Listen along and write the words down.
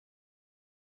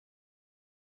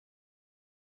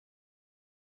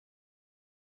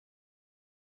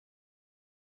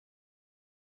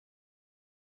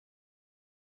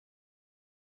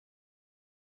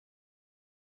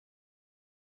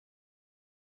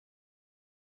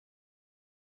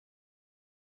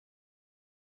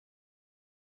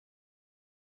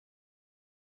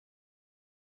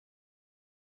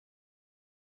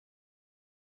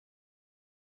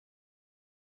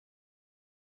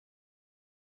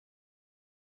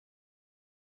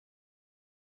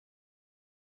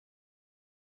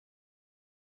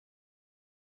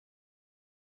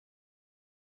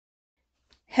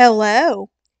Hello,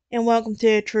 and welcome to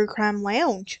the True Crime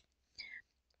Lounge.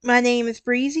 My name is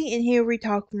Breezy, and here we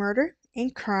talk murder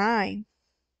and crime.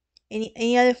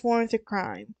 Any other forms of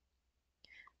crime.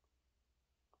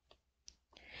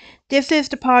 This is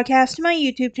the podcast to my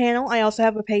YouTube channel. I also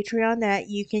have a Patreon that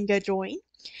you can go join,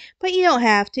 but you don't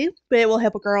have to, but it will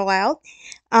help a girl out.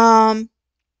 I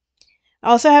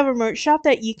also have a merch shop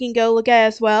that you can go look at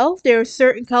as well. There are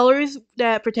certain colors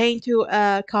that pertain to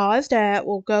a cause that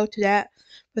will go to that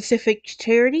specific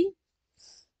charity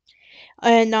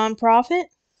and nonprofit.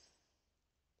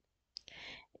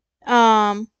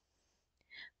 Um,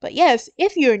 But yes,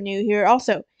 if you're new here,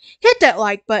 also hit that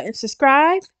like button,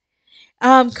 subscribe,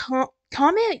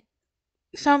 comment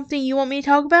something you want me to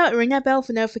talk about, and ring that bell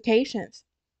for notifications.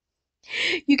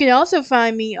 You can also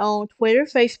find me on Twitter,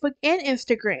 Facebook, and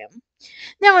Instagram.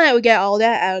 Now that we got all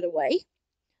that out of the way,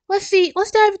 let's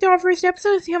dive into our first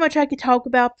episode and see how much I could talk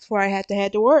about before I have to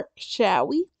head to work, shall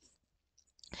we?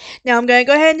 Now I'm going to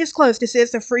go ahead and disclose this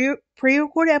is a free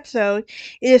pre-recorded episode.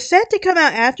 It is set to come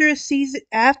out after a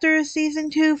season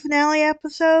 2 finale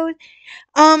episode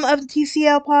of the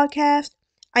TCL podcast.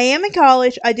 I am in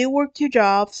college. I do work 2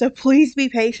 jobs, so please be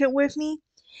patient with me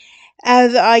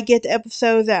as I get the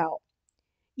episodes out.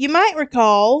 You might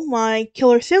recall my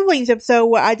Killer Siblings episode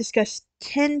where I discussed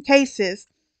 10 cases.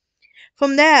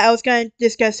 From that, I was going to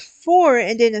discuss 4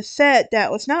 and then a set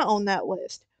that was not on that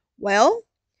list. Well,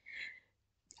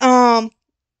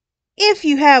 if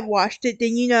you have watched it,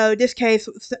 then you know this case,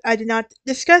 I did not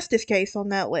discuss this case on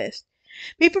that list.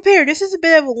 Be prepared, this is a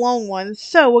bit of a long one,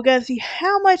 so we're going to see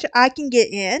how much I can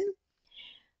get in.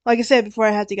 Like I said before,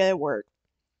 I had to go to work.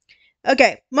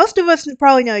 Okay, most of us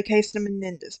probably know the case of the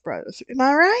Menendez brothers. Am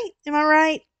I right? Am I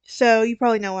right? So you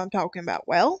probably know what I'm talking about.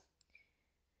 Well,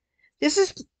 this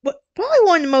is probably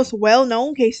one of the most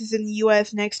well-known cases in the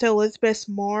U.S. next to Elizabeth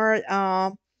Smart,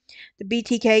 the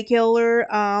BTK killer.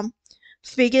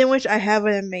 Speaking of which, I have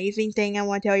an amazing thing I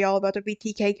want to tell y'all about the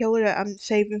BTK killer that I'm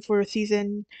saving for the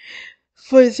season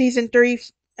 3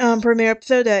 premiere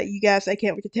episode that I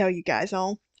can't wait to tell you guys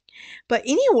on. But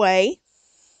anyway,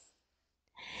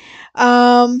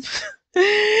 Um,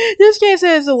 this case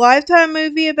has a Lifetime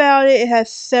movie about it. It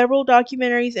has several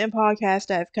documentaries and podcasts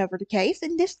that have covered the case,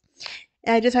 and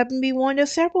I just happen to be one of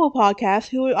several podcasts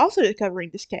who are also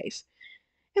covering this case.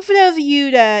 And for those of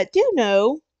you that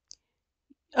who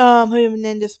the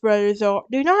Menendez brothers are,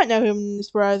 do not know who the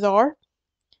Menendez brothers are,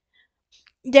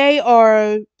 they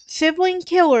are sibling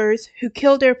killers who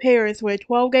killed their parents with a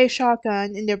 12-gauge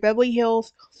shotgun in their Beverly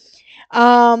Hills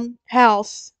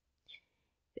house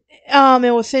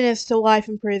and was sentenced to life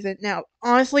in prison. Now,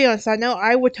 honestly, on a side note,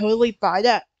 I would totally buy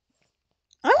that.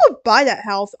 I would buy that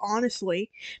house, honestly,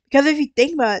 because if you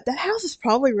think about it, that house is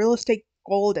probably real estate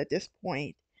gold at this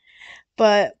point.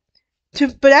 But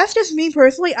but that's just me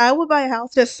personally. I would buy a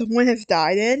house that someone has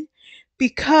died in,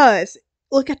 because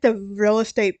look at the real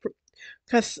estate.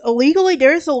 Because illegally,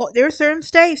 there are certain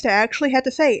states that actually have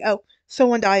to say, "Oh,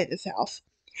 someone died in this house."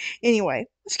 Anyway,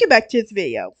 let's get back to this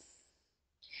video.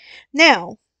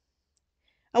 Now,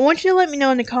 I want you to let me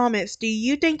know in the comments, do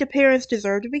you think the parents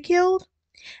deserve to be killed?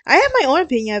 I have my own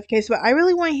opinion of the case, but I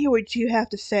really want to hear what you have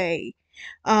to say.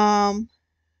 Um,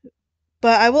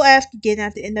 but I will ask again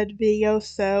at the end of the video,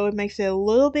 so it makes it a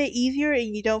little bit easier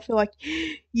and you don't feel like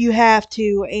you have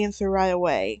to answer right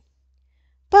away.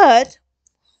 But,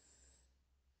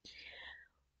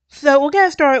 so we're going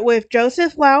to start with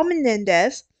Joseph Lyle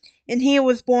Menendez, and he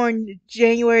was born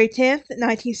January 10th,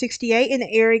 1968, and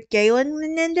Erik Galen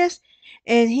Menendez,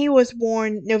 and he was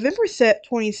born November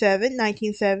 27,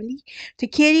 1970, to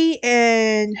Kitty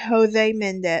and Jose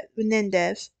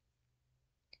Menendez.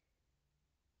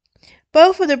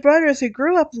 Both of the brothers who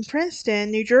grew up in Princeton,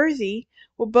 New Jersey,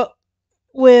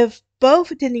 with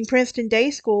both attending Princeton Day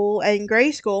School and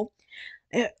grade school.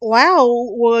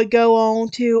 Lyle would go on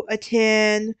to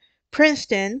attend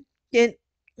Princeton. Then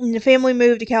the family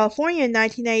moved to California in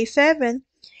 1987,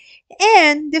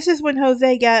 and this is when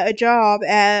Jose got a job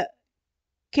at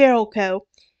Carolco.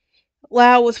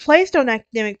 Lyle was placed on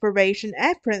academic probation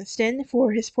at Princeton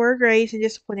for his poor grades and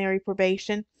disciplinary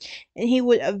probation, and he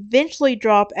would eventually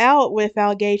drop out with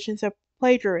allegations of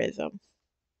plagiarism.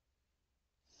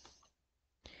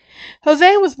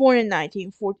 Jose was born in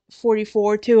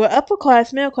 1944 to an upper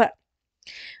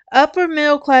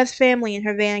middle class family in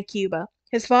Havana, Cuba.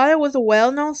 His father was a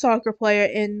well-known soccer player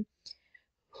and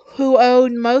who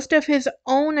owned most of his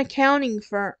own accounting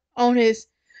firm. Owned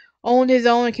his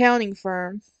own accounting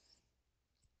firm.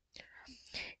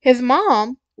 His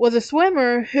mom was a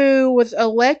swimmer who was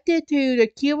elected to the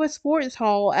Cuba Sports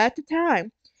Hall at the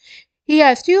time. He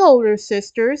has 2 older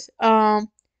sisters,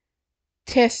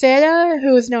 Tessetta,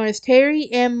 who was known as Terry,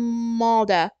 and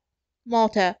Malta,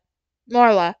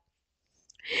 Marla.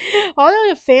 Although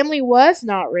the family was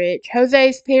not rich,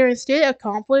 Jose's parents did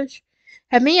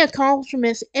have many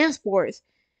accomplishments in sports,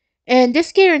 and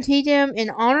this guaranteed them an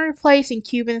honored place in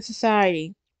Cuban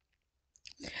society.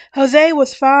 Jose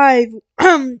was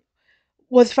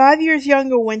was 5 years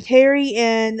younger when Terry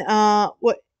and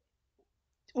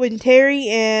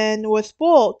was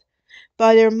spoiled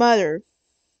by their mother.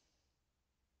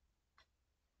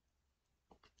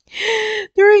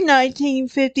 During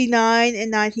 1959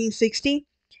 and 1960,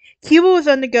 Cuba was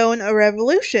undergoing a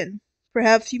revolution.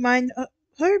 Perhaps you might have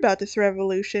heard about this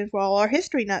revolution for all our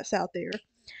history nuts out there.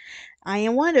 I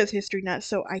am one of those history nuts,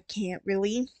 so I can't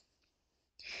really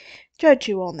judge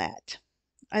you on that.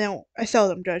 I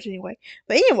seldom judge anyway.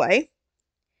 But anyway,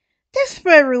 this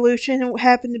revolution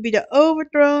happened to be the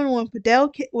overthrown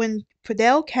when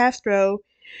Fidel Castro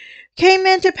came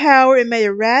into power and made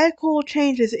radical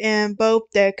changes in both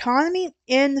the economy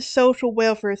and the social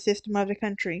welfare system of the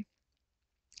country.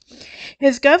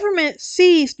 His government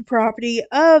seized the property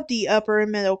of the upper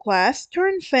and middle class,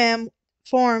 turned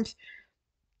farms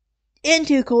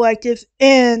into collectives,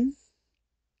 and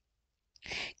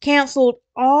canceled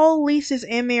all leases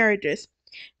and marriages.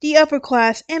 The upper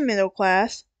class and middle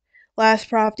class last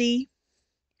property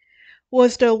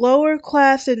was the lower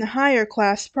class and higher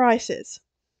class prices.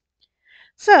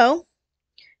 So,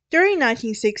 during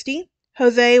 1960,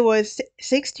 Jose was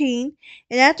 16,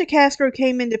 and after Castro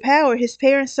came into power, his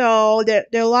parents saw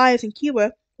that their lives in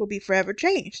Cuba would be forever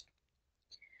changed.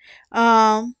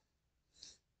 Um,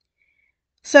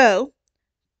 so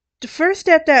the first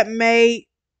step that made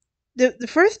the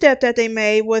first step that they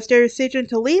made was their decision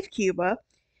to leave Cuba,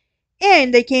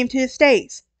 and they came to the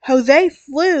States. Jose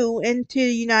flew into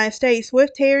the United States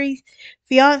with Terry's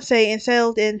fiance and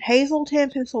settled in Hazleton,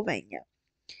 Pennsylvania,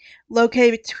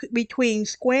 located between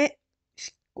Scranton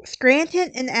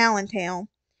and Allentown.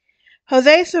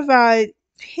 Jose survived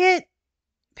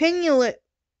penniless,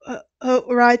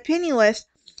 penniless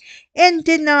and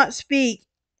did not speak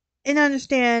and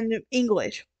understand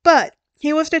English, but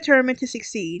he was determined to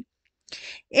succeed.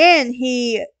 And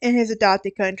in his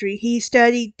adopted country, he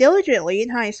studied diligently in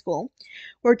high school,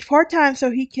 worked part-time so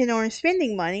he can earn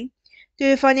spending money.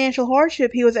 Due to financial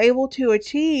hardship, he was able to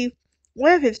achieve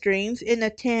one of his dreams and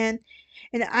attend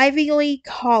an Ivy League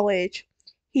college.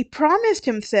 He promised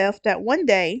himself that one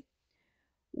day,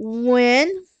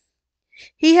 when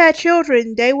he had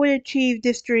children, they would achieve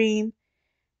his dream,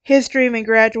 and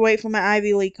graduate from an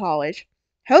Ivy League college.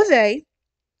 Jose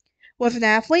was an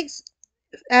athlete,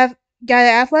 got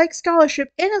an athletic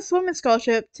scholarship and a swimming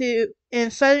scholarship in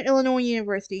Southern Illinois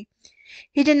University.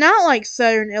 He did not like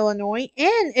Southern Illinois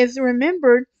and is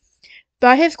remembered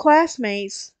by his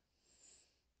classmates.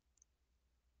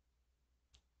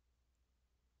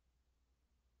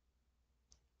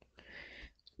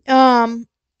 Um,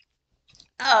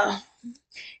 uh,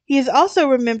 he is also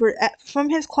remembered from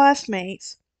his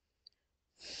classmates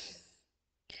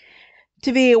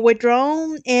to be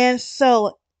withdrawn and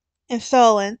sullen.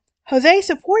 Jose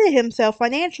supported himself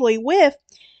financially with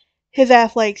his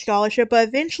athletic scholarship, but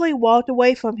eventually walked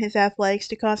away from his athletics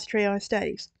to concentrate on his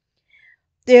studies.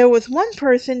 There was one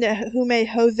person who made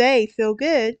Jose feel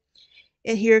good,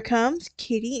 and here comes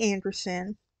Kitty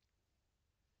Anderson.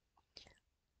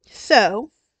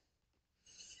 So,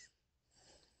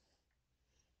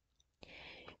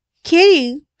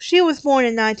 Kitty, she was born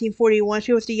in 1941.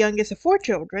 She was the youngest of four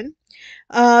children.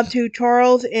 To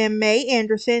Charles and May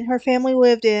Anderson, her family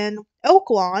lived in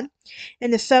Oaklawn,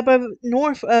 in the suburb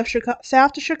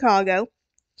south of Chicago.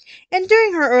 And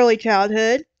during her early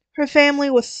childhood, her family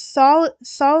was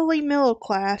solidly middle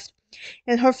class,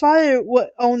 and her father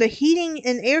owned a heating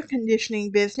and air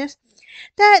conditioning business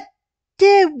that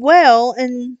did well,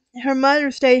 and her mother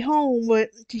stayed home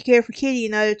to care for Kitty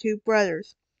and other two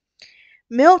brothers,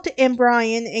 Milt and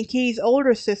Brian, and Kitty's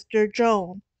older sister,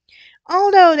 Joan.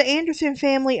 Although the Anderson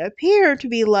family appeared to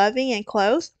be loving and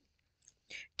close,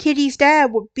 Kitty's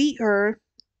dad would beat her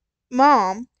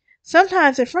mom,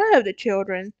 sometimes in front of the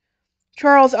children.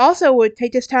 Charles also would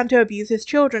take this time to abuse his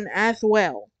children as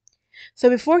well. So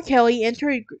before Kelly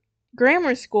entered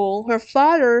grammar school, her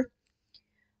father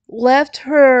left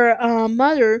her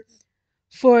mother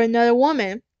for another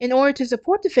woman. In order to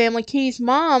support the family, Kitty's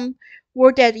mom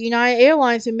worked at United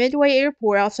Airlines in Midway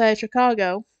Airport outside of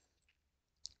Chicago.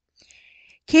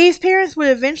 Kitty's parents would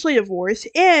eventually divorce,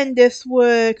 and this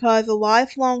would cause a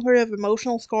lifelong hurt of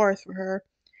emotional scars for her.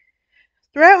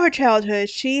 Throughout her childhood,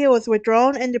 she was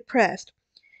withdrawn and depressed.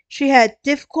 She had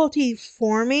difficulty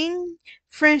forming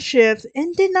friendships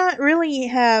and did not really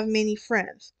have many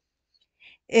friends.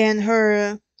 in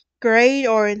her grade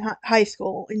or in high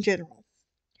school in general.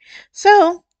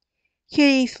 So,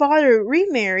 Kitty's father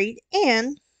remarried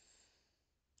and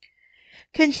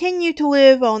continued to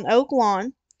live on Oak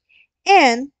Lawn,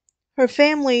 and her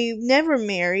family never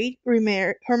remarried.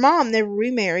 Her mom never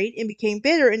remarried and became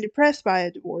bitter and depressed by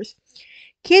a divorce.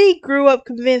 Kitty grew up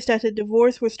convinced that the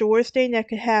divorce was the worst thing that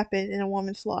could happen in a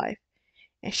woman's life,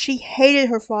 and she hated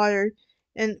her father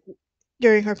and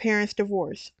during her parents'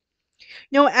 divorce.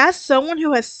 As someone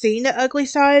who has seen the ugly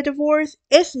side of divorce,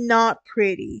 it's not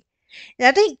pretty. And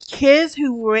I think kids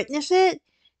who witness it,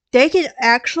 they can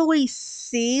actually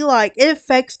see, like, it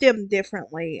affects them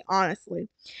differently, honestly.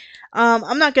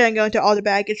 I'm not gonna go into all the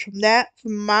baggage from that,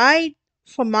 from my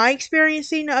experience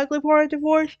seeing the ugly part of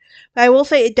divorce, but I will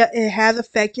say it has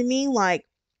affected me, like,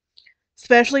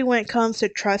 especially when it comes to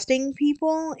trusting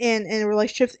people and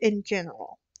relationships in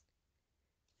general.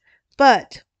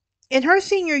 But in her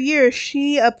senior year,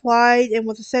 she applied and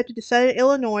was accepted to Southern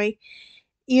Illinois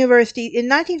University. In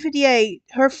 1958,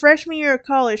 her freshman year of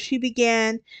college, she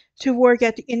began to work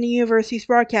in the university's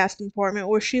broadcasting department,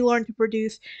 where she learned to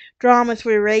produce dramas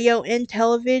for radio and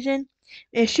television.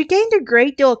 And she gained a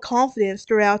great deal of confidence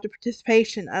throughout the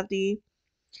participation of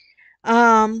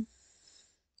um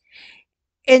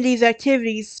in these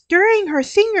activities. During her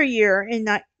senior year in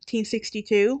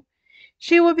 1962,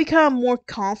 she would become more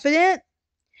confident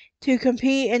to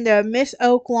compete in the Miss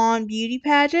Oak Lawn beauty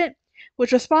pageant,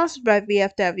 which was sponsored by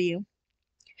VFW.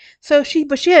 But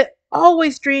she had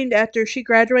always dreamed after she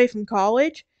graduated from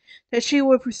college that she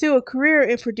would pursue a career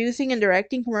in producing and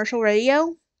directing commercial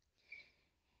radio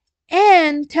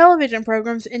and television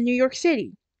programs in New York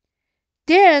City.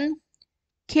 Then,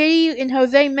 Kitty and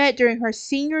Jose met during her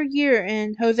senior year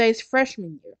and Jose's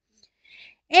freshman year.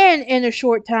 And in a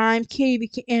short time,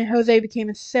 and Jose became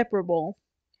inseparable.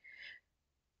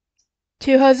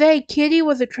 To Jose, Kitty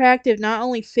was attractive not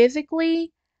only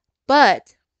physically,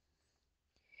 but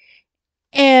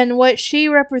and what she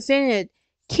represented.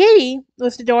 Kitty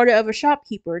was the daughter of a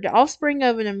shopkeeper, the offspring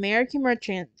of an American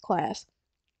merchant class.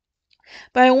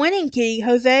 By winning Kitty,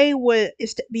 Jose would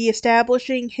be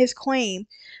establishing his claim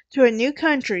to a new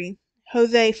country.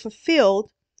 Jose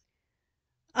fulfilled,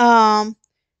 um,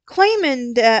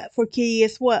 claiming that for Kitty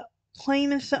as well,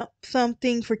 claiming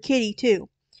something for Kitty too.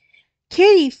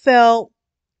 Kitty felt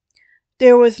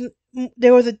there was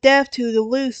there was a depth to the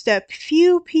loose that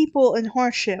few people in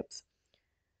hardships,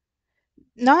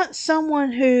 not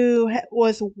someone who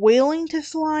was willing to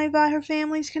slide by her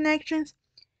family's connections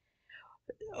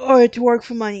or to work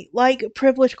for money, like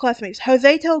privileged classmates.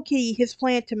 Jose told Kitty his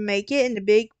plan to make it in the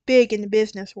big in the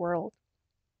business world.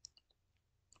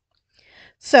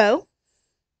 So,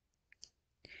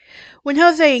 when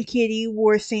Jose and Kitty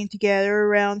were seen together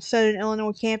around Southern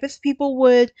Illinois campus, people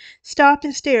would stop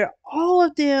and stare. All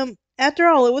of them, after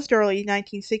all, it was the early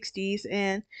 1960s,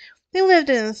 and they lived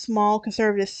in a small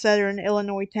conservative Southern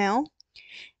Illinois town.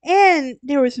 And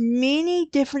there was many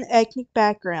different ethnic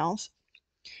backgrounds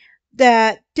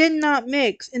that did not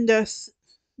mix in their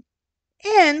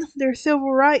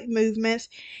civil rights movements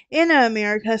in the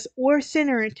Americas were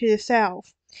centered to the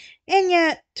South, and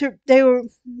yet to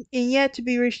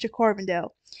be reached at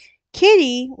Carbondale.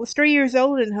 Kitty was 3 years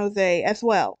older than Jose as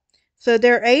well, so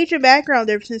their age and background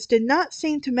differences did not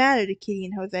seem to matter to Kitty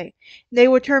and Jose. They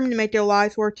were determined to make their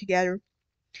lives work together.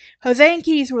 Jose and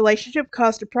Kitty's relationship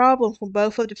caused a problem for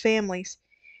both of the families.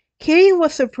 Kitty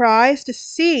was surprised to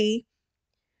see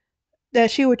that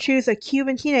she would choose a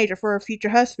Cuban teenager for her future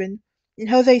husband, and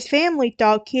Jose's family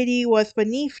thought Kitty was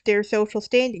beneath their social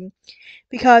standing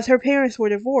because her parents were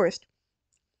divorced.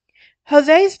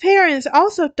 Jose's parents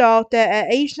also thought that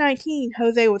at age 19,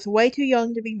 Jose was way too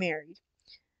young to be married.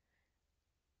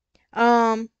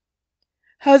 Um,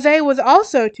 Jose was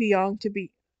also too young to be.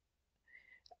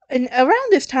 And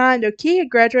around this time, though, Kitty had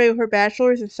graduated with her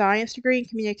bachelor's in science degree in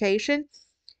communication,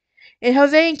 and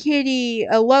Jose and Kitty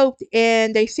eloped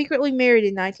and they secretly married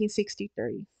in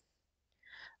 1963.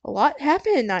 A lot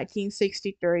happened in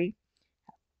 1963.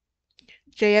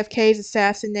 JFK's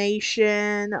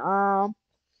assassination.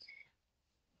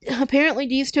 Apparently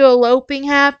these two eloping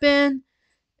happened.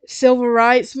 Civil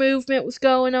rights movement was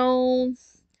going on.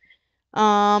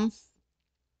 Um,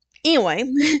 anyway,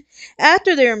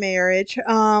 after their marriage,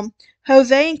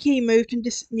 Jose and Kitty moved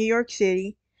to New York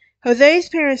City. Jose's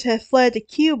parents had fled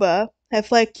Cuba.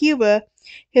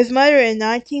 His mother in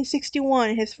 1961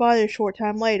 and his father a short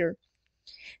time later.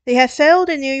 They had settled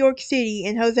in New York City,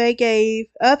 and Jose gave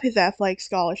up his athletic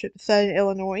scholarship to Southern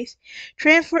Illinois,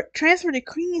 transferred to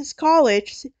Queens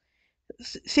College,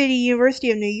 City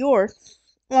University of New York,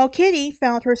 while Kitty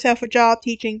found herself a job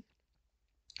teaching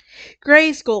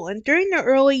grade school, and during the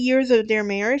early years of their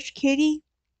marriage,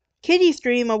 Kitty's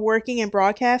dream of working in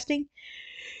broadcasting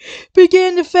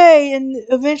began to fade and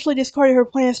eventually discarded her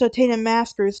plans to obtain a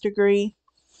master's degree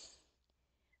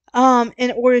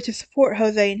in order to support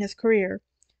Jose in his career.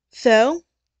 So,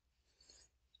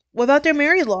 what about their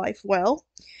married life? Well,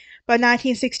 by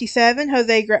 1967,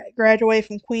 Jose graduated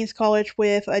from Queens College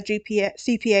with a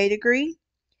CPA degree.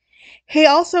 He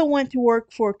also went to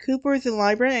work for Coopers and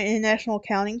Lybrand, an international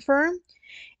accounting firm,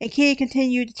 and Kitty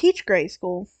continued to teach grade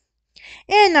school.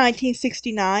 In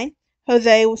 1969,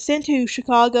 Jose was sent to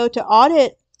Chicago to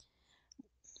audit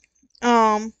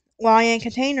Lyle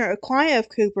Container, a client of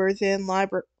Coopers and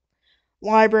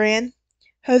Lybrand.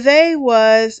 Jose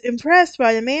was impressed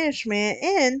by the management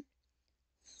and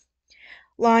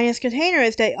Lyon's Container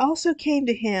as they also came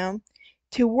to him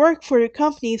to work for the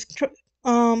company's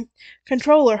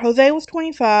controller. Jose was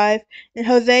 25, and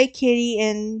Jose, Kitty,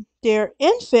 and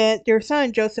their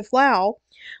son Joseph Lyle,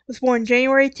 was born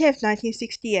January 10th,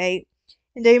 1968,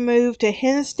 and they moved to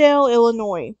Hinsdale,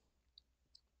 Illinois.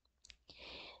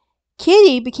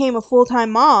 Kitty became a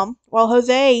full-time mom, while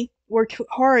Jose worked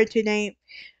hard to name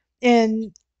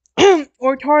and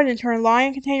worked hard and turned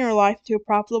Lion Container Life into a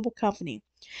profitable company.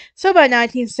 So by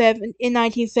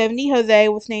 1970, Jose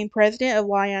was named president of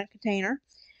Lion Container.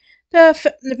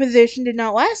 The position did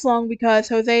not last long because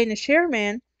Jose and the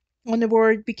chairman on the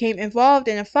board became involved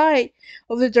in a fight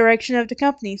over the direction of the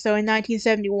company. So in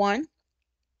 1971,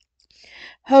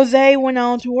 Jose went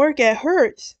on to work at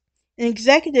Hertz, an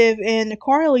executive in the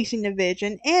car leasing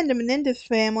division, and the Menendez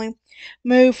family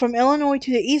moved from Illinois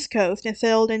to the East Coast and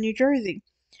settled in New Jersey.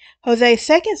 Jose's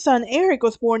second son, Erik,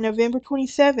 was born November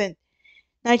 27,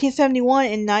 1971.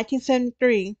 In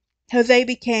 1973, Jose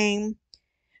became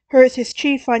Hertz's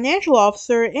chief financial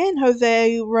officer, and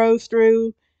Jose rose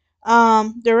through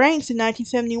the ranks in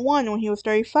 1971 when he was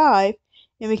 35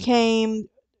 and became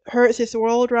Hertz's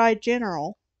worldwide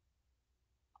general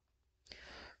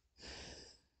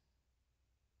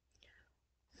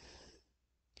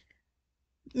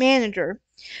manager.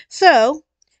 So,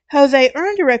 Jose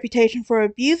earned a reputation for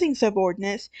abusing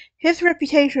subordinates. His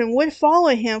reputation would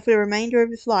follow him for the remainder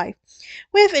of his life.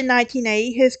 In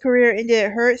 1980, his career ended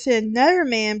at Hertz, and another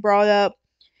man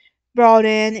brought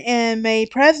in and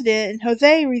made president, and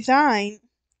Jose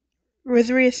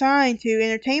was reassigned to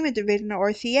entertainment division or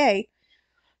RCA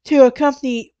to a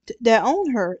company that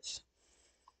owned Hertz.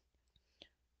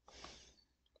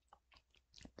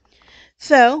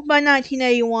 So by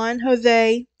 1981,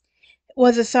 Jose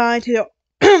was assigned to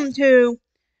to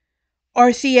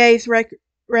RCA's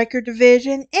record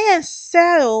division and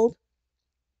saddled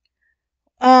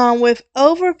with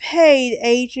overpaid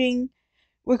aging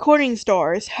recording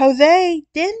stars. Jose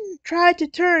then tried to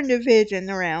turn the division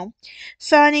around,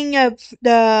 signing up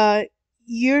the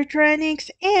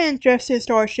Eutronics and Justin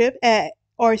Starship at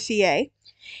RCA.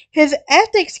 His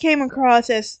ethics came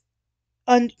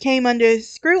under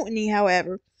scrutiny,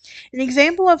 however. An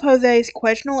example of Jose's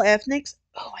questionable ethics.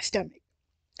 Oh, my stomach.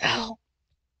 Oh,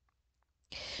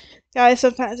 guys,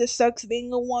 sometimes it sucks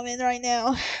being a woman right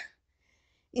now.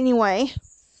 Anyway,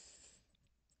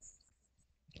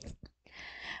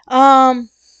 um,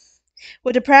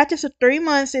 with the practice of 3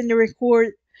 months in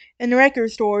the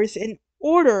record stores in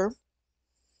order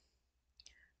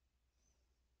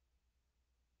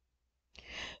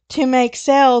to make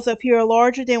sales appear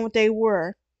larger than what they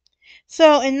were.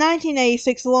 So in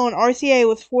 1986 alone, RCA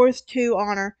was forced to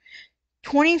honor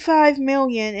 25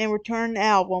 million in returned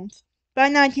albums. By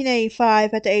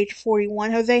 1985, at the age of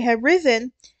 41, Jose had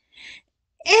risen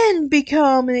and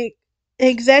become an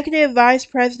executive vice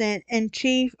president and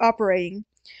chief operating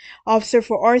officer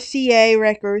for RCA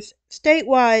Records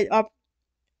statewide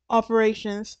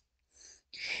operations.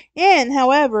 And,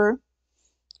 however,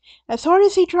 as hard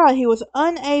as he tried, he was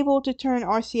unable to turn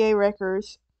RCA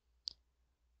Records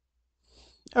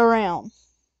around.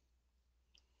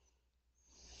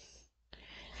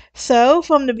 So,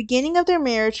 from the beginning of their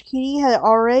marriage, Kitty had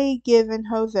already given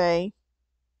Jose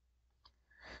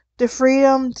the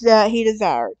freedom that he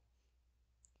desired.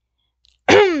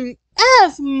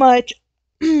 as much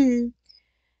as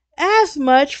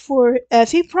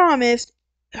he promised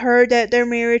her that their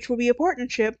marriage would be a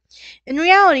partnership. In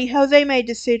reality, Jose made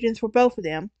decisions for both of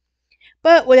them,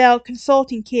 but often without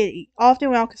consulting Kitty.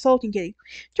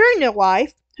 During their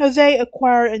life, Jose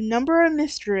acquired a number of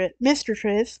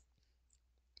mistresses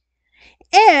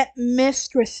and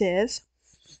mistresses.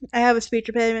 I have a speech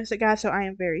impediment, guys, so I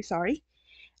am very sorry.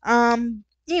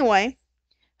 Anyway,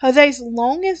 Jose's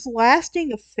longest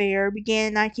lasting affair began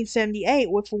in 1978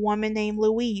 with a woman named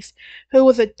Louise, who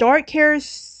was a dark haired,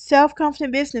 self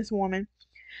confident businesswoman.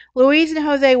 Louise and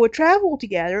Jose would travel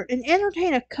together and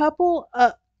entertain a couple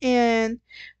in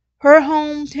her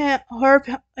hometown,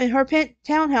 her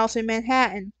townhouse in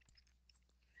Manhattan.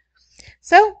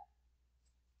 So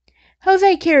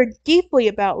Jose cared deeply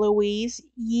about Louise,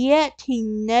 yet he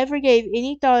never gave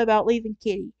any thought about leaving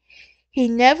Kitty. He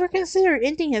never considered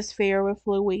ending his affair with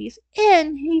Louise,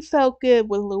 and he felt good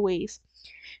with Louise.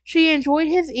 She enjoyed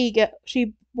his ego.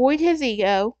 She buoyed his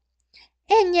ego,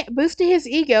 and yet boosted his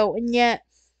ego, and yet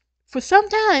for some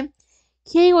time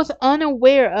Kitty was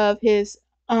unaware of his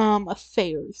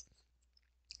affairs.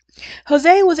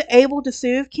 Jose was able to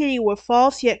soothe Kitty with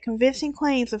false yet convincing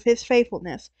claims of his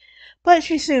faithfulness, but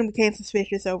she soon became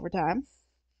suspicious over time.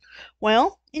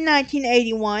 Well, in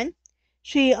 1981,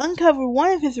 she uncovered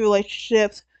one of his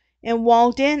relationships and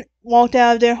walked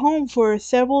out of their home for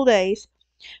several days.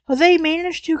 Jose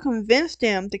managed to convince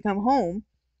them to come home,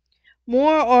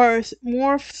 more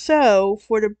so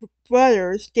for the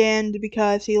brothers than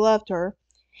because he loved her,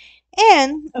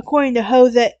 and according to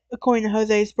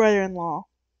Jose's brother-in-law.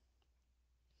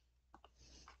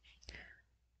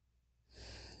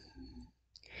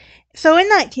 So in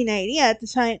 1980,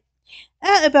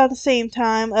 at about the same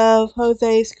time of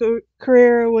Jose's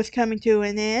career was coming to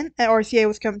an end, RCA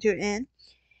was coming to an end,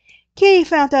 Kitty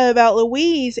found out about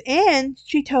Louise, and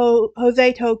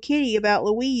Jose told Kitty about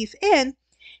Louise and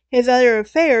his other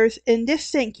affairs, and this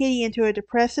sent Kitty into a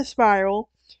depressive spiral,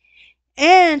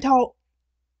 and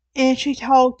she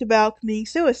talked about committing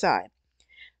suicide.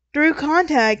 Through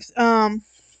contacts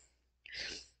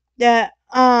that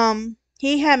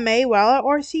he had made while at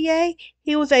RCA,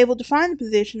 he was able to find a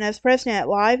position as president at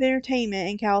Live Entertainment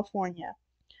in California.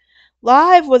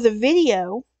 Live was a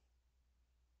video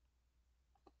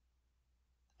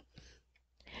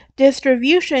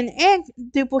distribution and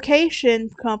duplication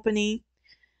company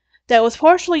that was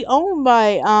partially owned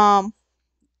by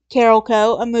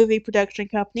Carolco, a movie production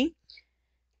company.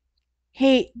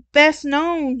 He best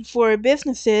known for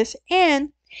businesses,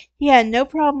 and he had no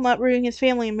problem uprooting his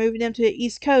family and moving them to the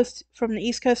East Coast, from the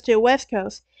East Coast to the West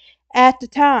Coast at the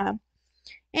time.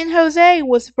 And Jose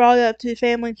was brought up to the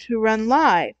family to run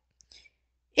Live.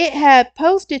 It had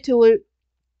posted to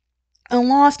a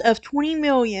loss of $20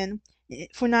 million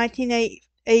for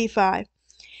 1985,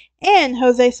 and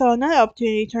Jose saw another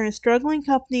opportunity to turn a struggling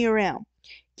company around.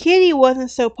 Kitty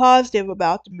wasn't so positive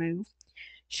about the move.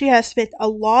 She has spent a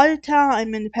lot of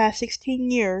time in the past 16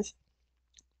 years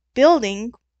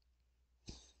building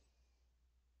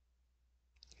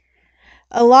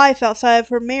a life outside of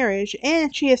her marriage,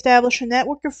 and she established a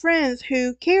network of friends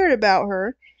who cared about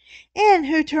her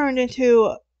and turn and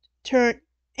who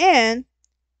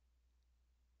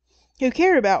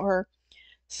cared about her.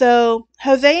 So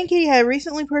Jose and Kitty had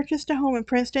recently purchased a home in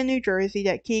Princeton, New Jersey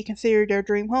that Kitty considered their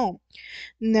dream home.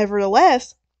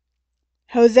 Nevertheless,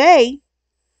 Jose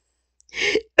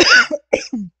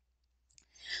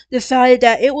decided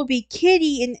that it would be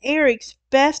Kitty and Erik's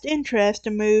best interest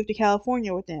to move to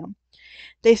California with them.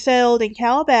 They settled in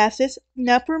Calabasas, an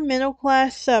upper middle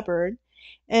class suburb,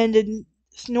 in the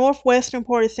northwestern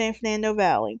part of San Fernando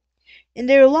Valley. In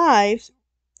their lives,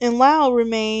 and Lyle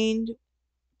remained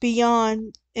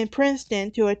beyond in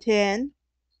Princeton to attend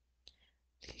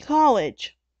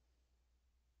college.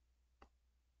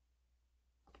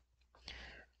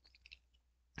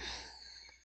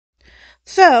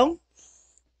 So,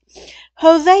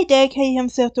 Jose dedicated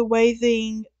himself to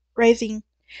raising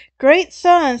great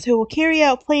sons who will carry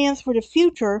out plans for the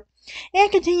future and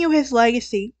continue his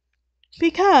legacy.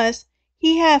 Because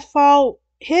he had fought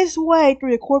his way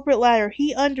through the corporate ladder,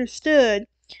 he understood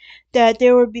that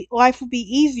life would be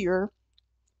easier.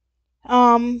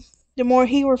 The more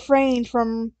he refrained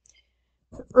from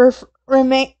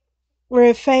remain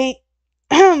refrain,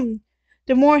 the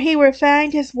more he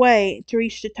refined his way to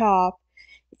reach the top,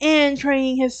 and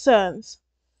training his sons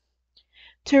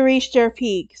to reach their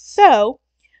peak. So,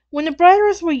 when the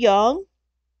brothers were young,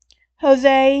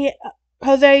 Jose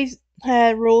Jose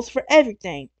had rules for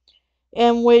everything,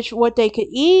 in which what they could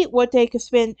eat, who they could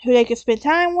spend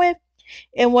time with,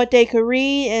 and what they could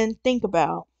read and think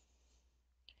about.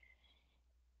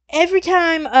 Every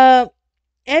time,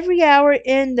 every hour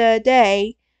in the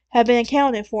day had been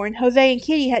accounted for, and Jose and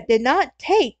Kitty did not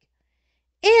take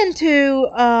into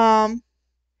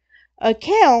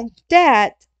account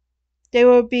that they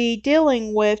would be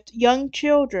dealing with young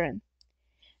children,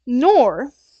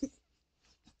 nor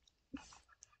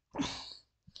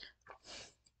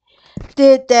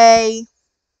did they.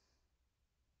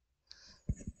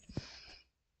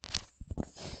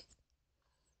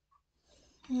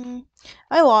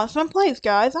 I lost my place,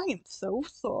 guys. I am so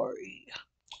sorry.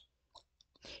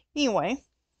 Anyway,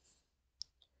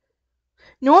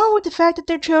 nor with the fact that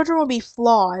their children would be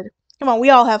flawed. Come on, we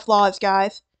all have flaws,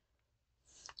 guys.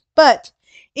 But,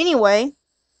 anyway,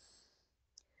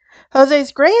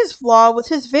 Jose's greatest flaw was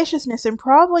his viciousness and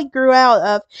probably grew out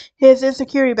of his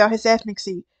insecurity about his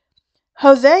ethnicity.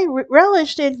 Jose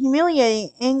relished in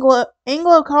humiliating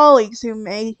Anglo colleagues who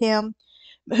made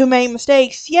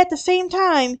mistakes, yet at the same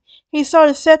time he sought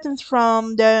acceptance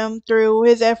from them through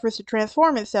his efforts to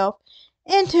transform himself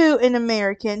into an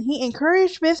American. He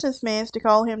encouraged businessmen to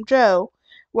call him Joe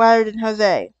rather than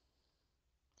Jose.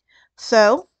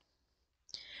 So,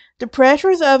 the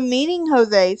pressures of meeting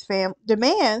Jose's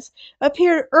demands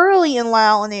appeared early in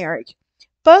Lyle and Erik.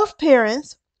 Both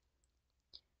parents,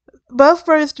 both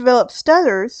brothers developed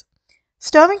stutters,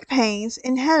 stomach pains,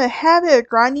 and had a habit of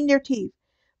grinding their teeth.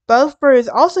 Both brothers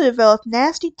also developed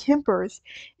nasty tempers,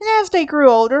 and as they grew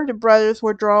older, the brothers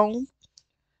were drawn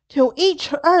to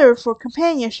each other for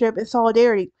companionship and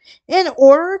solidarity. In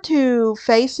order to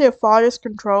face their father's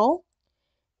control,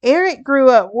 Erik grew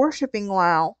up worshipping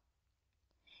Lyle.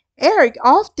 Erik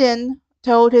often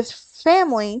told his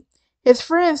friends,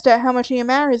 that how much he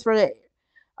admired his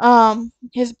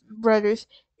brothers.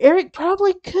 Erik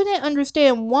probably couldn't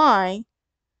understand why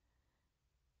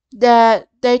that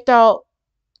they thought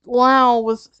Lyle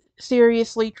was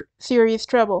serious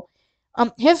trouble.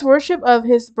 His worship of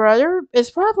his brother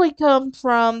is probably come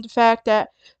from the fact that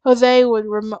Jose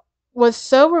was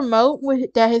so remote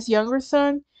that his younger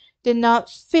son did not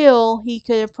feel he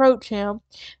could approach him,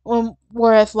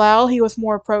 whereas Lyle he was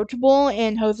more approachable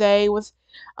and Jose was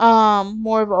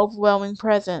more of an overwhelming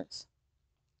presence.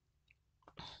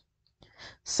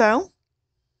 So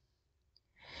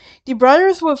the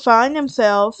brothers would find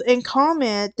themselves and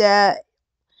comment that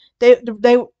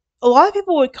they a lot of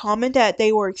people would comment that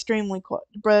they were extremely close.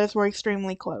 The brothers were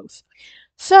extremely close.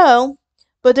 So,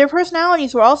 but their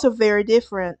personalities were also very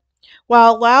different.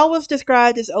 While Lyle was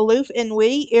described as aloof and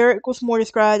witty, Erik was more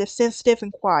described as sensitive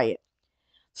and quiet.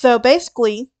 So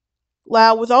basically,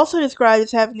 Lyle was also described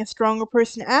as having a stronger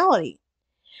personality.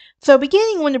 So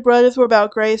beginning when the brothers were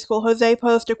about grade school, Jose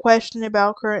posed a question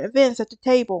about current events at the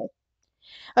table.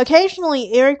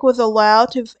 Occasionally, Erik was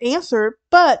allowed to answer,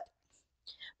 but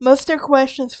most of their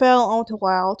questions fell onto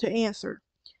Lyle to answer.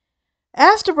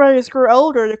 As the brothers grew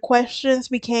older, the questions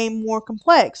became more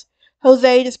complex.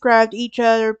 Jose described each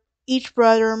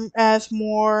brother as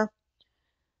more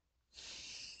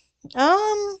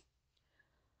um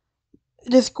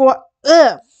descri-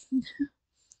 ugh.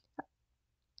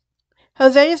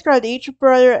 Jose described each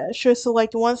brother as should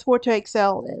select one sport to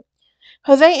excel in.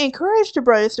 Jose encouraged the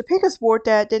brothers to pick a sport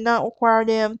that did not require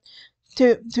them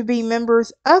to be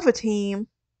members of a team.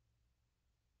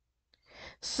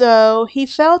 So he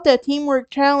felt that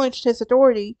teamwork challenged his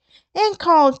authority and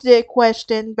caused it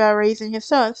question by raising his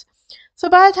sons. So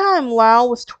by the time Lyle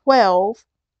was 12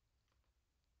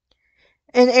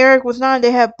 and Erik was 9,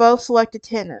 they had both selected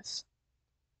tennis.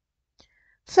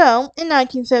 So, in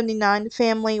 1979, the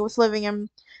family was living in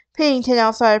Pennington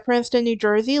outside of Princeton, New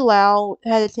Jersey. Lyle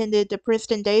had attended the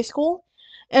Princeton Day School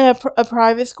and a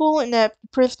private school, and at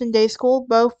Princeton Day School,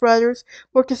 both brothers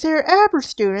were considered average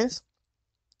students.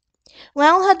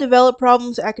 Lyle had developed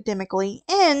problems academically,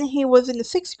 and he was in the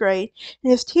 6th grade,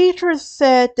 and his teachers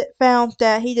found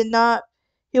that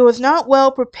he was not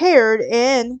well prepared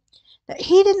and that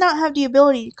he did not have the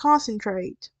ability to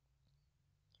concentrate.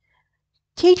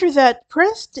 Teachers at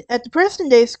the Princeton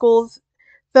Day schools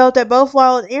felt that both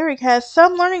Lyle and Erik had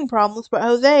some learning problems, but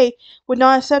Jose would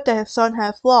not accept that his son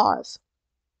had flaws.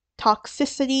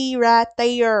 Toxicity right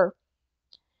there.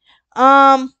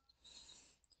 Um,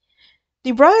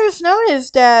 the brothers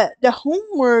noticed that the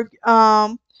homework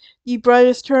the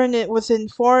brothers turned it was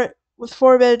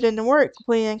far better than the work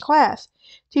completed in class.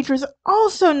 Teachers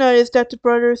also noticed that the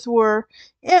brothers were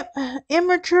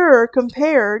immature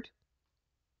compared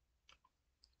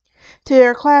to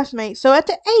their classmates. So at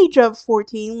the age of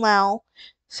 14, Lyle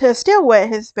still wet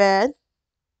his bed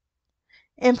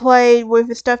and played with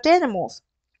his stuffed animals.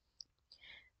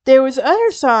 There was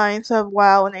other signs of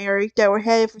Lyle and Erik that were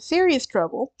headed for serious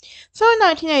trouble. So in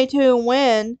 1982,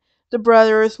 when the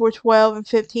brothers were 12 and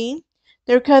 15,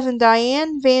 their cousin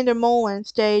Diane van der Molen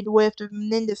stayed with the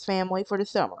Menendez family for the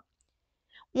summer.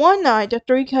 One night, the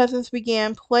three cousins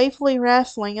began playfully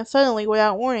wrestling, and suddenly,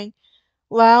 without warning,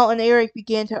 Lyle and Erik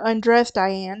began to undress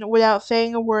Diane. Without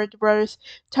saying a word, the brothers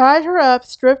tied her up,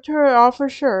 stripped her off her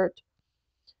shirt,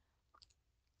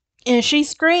 and she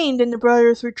screamed, and the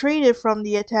brothers retreated from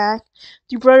the attack.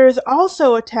 The brothers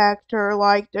also attacked her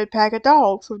like a pack of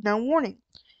dogs with no warning.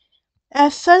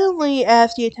 As suddenly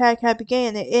as the attack had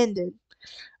begun, it ended.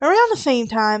 Around the same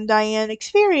time, Diane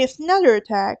experienced another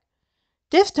attack.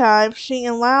 This time, she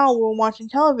and Lyle were watching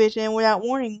television, and without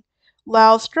warning,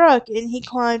 Lyle struck, and he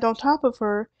climbed on top of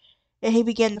her, and he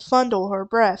began to fondle her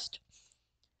breast.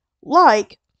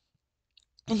 Like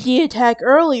he attacked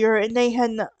earlier, and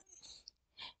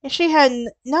she had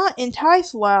not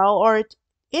enticed Lyle or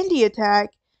in the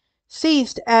attack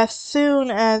ceased as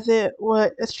soon as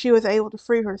she was able to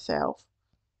free herself.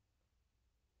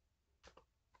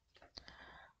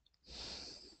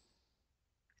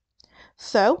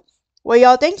 So, what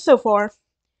y'all think so far?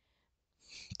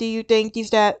 Do you think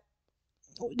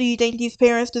do you think these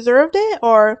parents deserved it,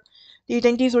 or do you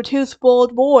think these were two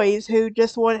spoiled boys who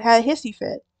just had a hissy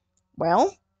fit?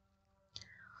 Well,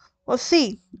 let's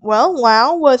see. Well,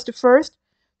 Lyle was the first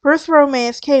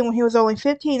romance came when he was only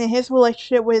 15, and his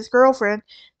relationship with his girlfriend,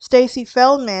 Stacy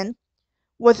Feldman,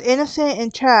 was innocent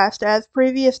and chaste, as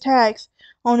previous attacks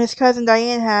on his cousin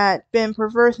Diane had been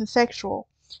perverse and sexual.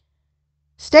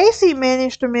 Stacy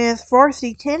managed the men's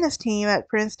varsity tennis team at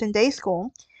Princeton Day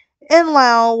School, and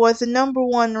Lyle was the number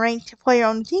one ranked player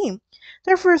on the team.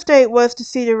 Their first date was to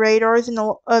see the Raiders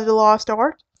of the Lost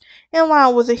Ark, and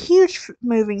Lyle was a huge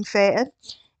movie fan,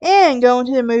 and going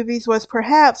to the movies was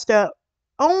perhaps the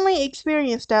only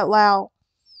experience that Lyle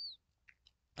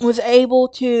was able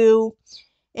to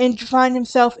find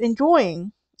himself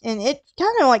enjoying, and it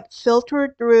kind of like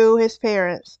filtered through his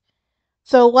parents.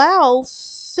 So Lyle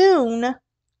soon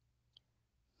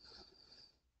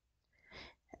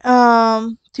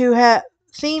to have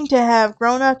seemed to have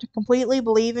grown up to completely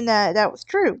believe in that was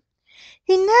true.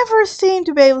 He never seemed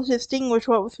to be able to distinguish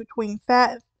what was between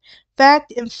fact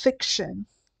and fiction.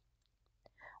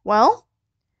 Well,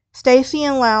 Stacy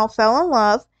and Lyle fell in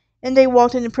love, and they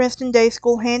walked into Princeton Day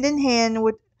School hand in hand,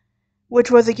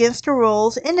 which was against the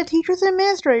rules, and the teachers and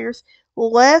administrators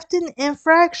left an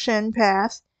infraction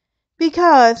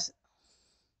because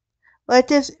let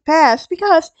this pass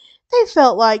because they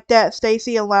felt like that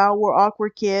Stacy and Lyle were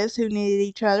awkward kids who needed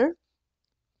each other.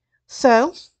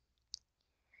 So,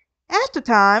 at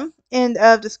the end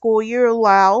of the school year,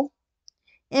 Lyle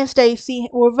and Stacy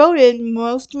were voted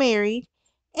most married,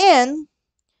 and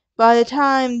by the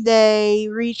time they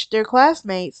reached their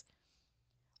classmates,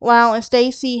 Lyle and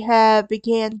Stacy had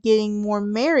began getting more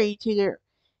married to their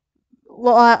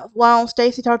Lyle and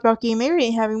Stacy talked about getting married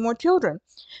and having more children.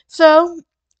 So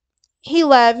he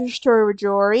lavished her with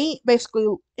jewelry, basically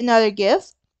another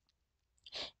gift.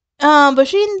 But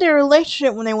she ended their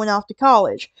relationship when they went off to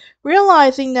college,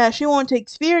 realizing that she wanted to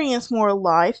experience more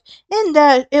life and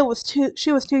that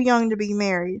she was too young to be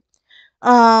married.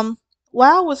 Um,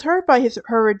 Lyle was hurt by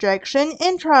her rejection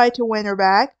and tried to win her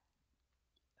back,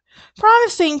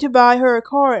 promising to buy her a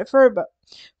car at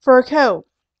fur coat.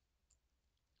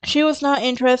 She was not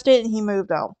interested, and he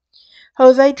moved on.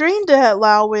 Jose dreamed that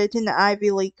Lyle would attend the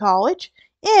Ivy League college,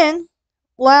 and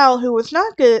Lyle, who was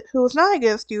not a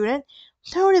good student,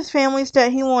 told his family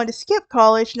that he wanted to skip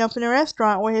college and open a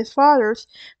restaurant with his father's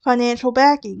financial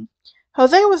backing.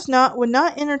 Jose would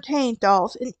not entertain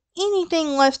thoughts in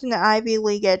anything less than an Ivy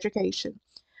League education.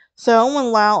 So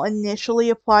when Lyle initially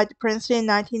applied to Princeton in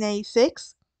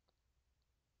 1986,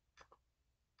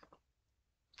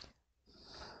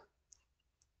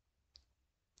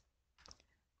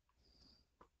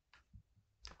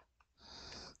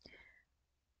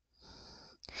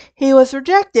 he was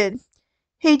rejected.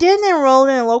 He then enrolled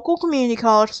in a local community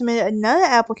college, submitted another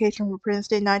application for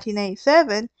Princeton in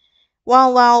 1987.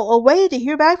 While Lyle awaited to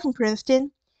hear back from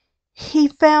Princeton,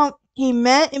 he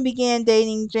met and began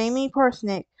dating Jamie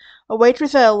Parsnick, a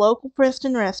waitress at a local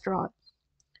Princeton restaurant.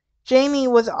 Jamie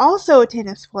was also a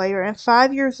tennis player and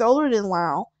 5 years older than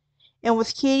Lyle, and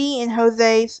was Kitty and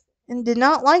Jose's, and did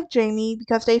not like Jamie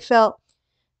because they felt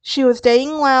she was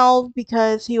dating Lyle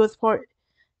because he was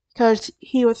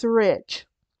rich.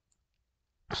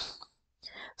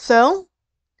 So,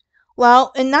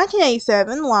 Lyle in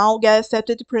 1987, Lyle got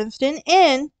accepted to Princeton,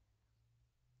 and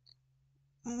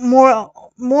more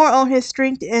on his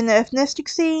strength in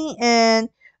ethnicity and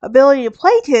ability to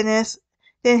play tennis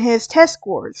than his test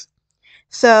scores.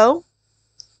 So,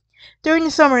 during the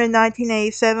summer of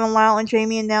 1987, Lyle and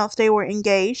Jamie announced they were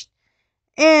engaged,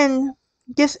 and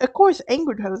this, of course,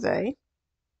 angered Jose.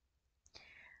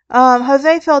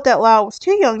 Jose felt that Lyle was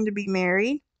too young to be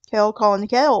married. Kettle calling the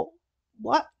kettle.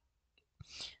 What?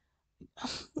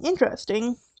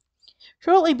 Interesting.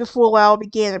 Shortly before Lyle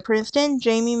began at Princeton,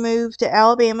 Jamie moved to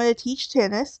Alabama to teach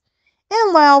tennis,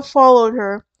 and Lyle followed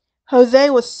her. Jose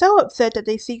was so upset that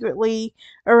they secretly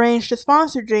arranged to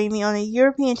sponsor Jamie on a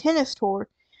European tennis tour,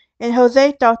 and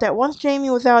Jose thought that once Jamie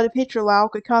was out of the picture, Lyle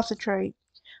could concentrate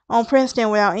on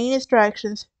Princeton without any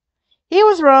distractions. He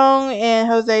was wrong, and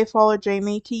Jose followed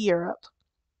Jamie to Europe.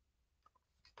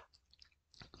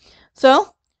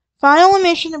 So, final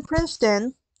admission to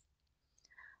Princeton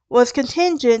was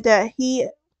contingent that he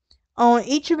on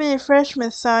each admitted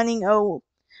freshman signing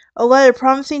a letter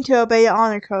promising to obey the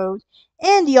honor code.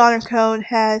 And the honor code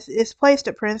is placed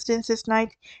at Princeton since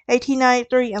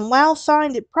 1893, and Lyle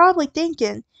signed it probably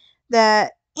thinking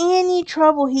that any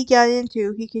trouble he got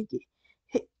into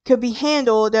could be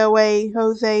handled the way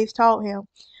Jose's taught him.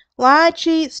 Lie,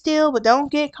 cheat, steal, but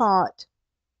don't get caught.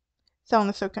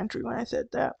 Sounded so country when I said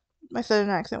that. My southern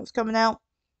accent was coming out.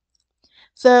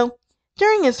 So,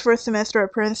 during his first semester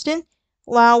at Princeton,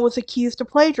 Lyle was accused of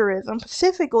plagiarism.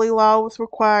 Specifically, Lyle was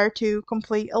required to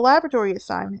complete a laboratory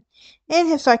assignment in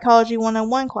his Psychology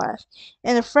 101 class,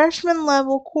 in a freshman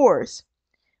level course,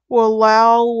 where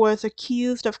Lyle was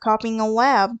accused of copying a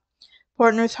lab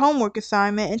partner's homework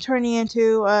assignment and turning it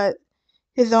into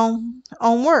his own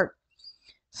work.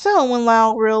 So, when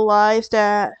Lyle realized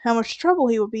that how much trouble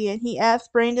he would be in, he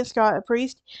asked Brandon Scott, a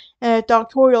priest and a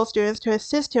doctoral student, to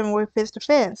assist him with his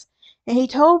defense. And he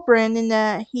told Brandon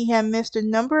that he had missed a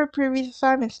number of previous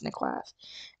assignments in the class.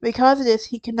 Because of this,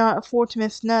 he could not afford to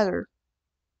miss another.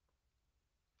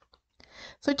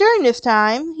 So during this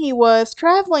time, he was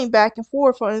traveling back and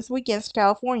forth on his weekends to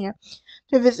California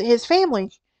to visit his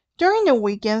family. During the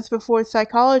weekends before his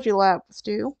psychology lab was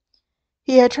due,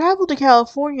 he had traveled to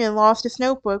California and lost his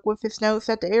notebook with his notes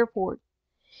at the airport.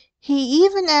 He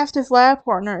even asked his lab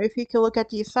partner if he could look at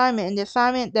the assignment, and the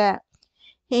assignment that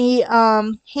he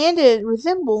handed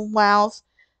resembled Lyle's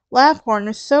lab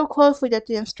partner so closely that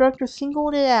the instructor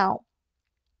singled it out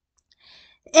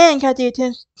and got the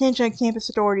attention of campus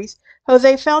authorities.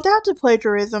 Jose found out the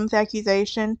plagiarism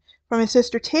accusation from his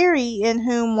sister Terry, in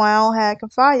whom Lyle had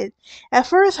confided. At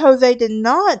first, Jose did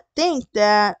not think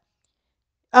that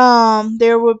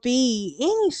there would be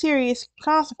any serious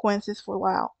consequences for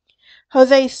Lyle.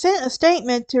 Jose sent a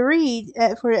statement to read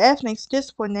for the Ethics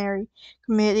Disciplinary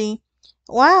Committee.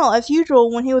 Lyle, as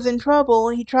usual, when he was in trouble,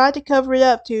 he tried to cover it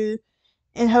up in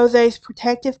Jose's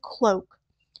protective cloak.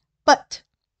 But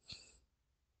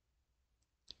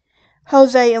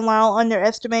Jose and Lyle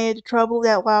underestimated the trouble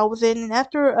that Lyle was in, and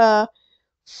after a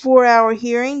 4-hour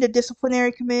hearing, the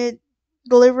disciplinary committee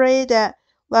deliberated that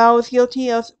Lyle was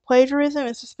guilty of plagiarism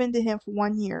and suspended him for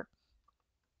 1 year.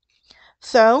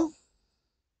 So,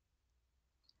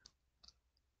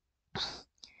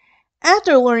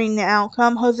 after learning the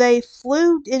outcome, Jose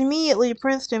flew immediately to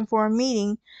Princeton for a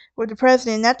meeting with the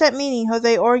president. At that meeting,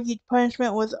 Jose argued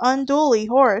punishment was unduly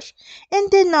harsh and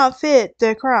did not fit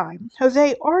the crime.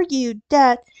 Jose argued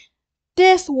that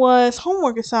this was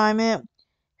homework assignment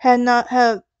had not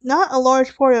a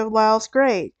large part of Lyle's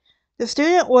grade. The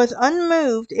student was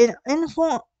unmoved and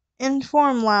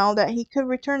informed Lyle that he could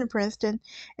return to Princeton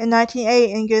in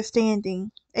 1988 in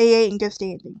good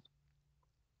standing.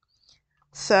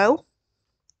 So,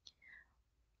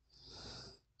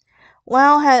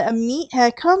 Lyle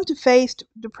had come to face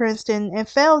the Princeton and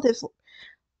failed his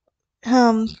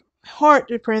um heart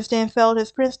to Princeton and failed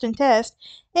his Princeton test,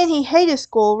 and he hated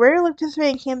school, rarely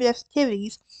participated in campus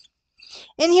activities,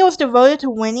 and he was devoted to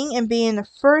winning and being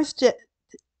first that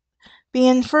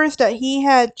he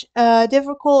had a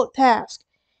difficult task.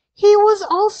 He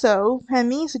had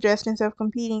many suggestions of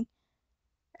competing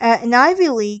at an Ivy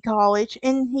League college,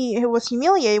 and he was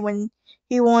humiliated when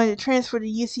he wanted to transfer to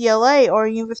UCLA or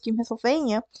University of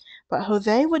Pennsylvania, but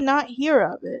Jose would not hear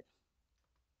of it.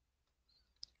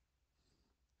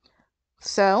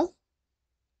 So,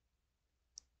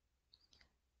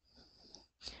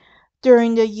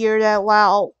 during the year that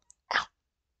Lyle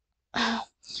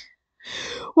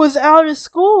was out of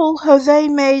school, Jose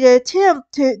made an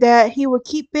attempt that he would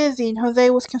keep busy, and Jose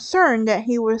was concerned that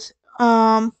he was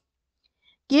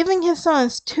giving his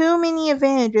sons too many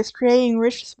advantages, creating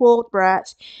rich spoiled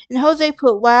brats, and Jose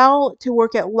put Lyle to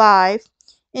work at Live,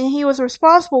 and he was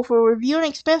responsible for reviewing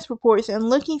expense reports and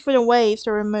looking for the ways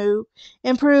to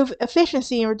improve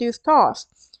efficiency and reduce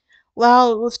costs.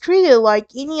 Lyle was treated like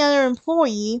any other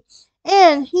employee,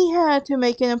 and he had to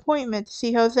make an appointment to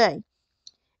see Jose.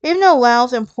 Even though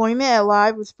Lyle's employment at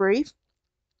Live was brief,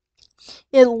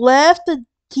 it left a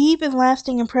deep and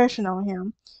lasting impression on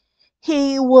him.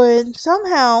 He would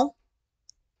somehow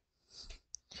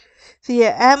the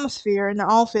atmosphere in the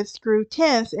office grew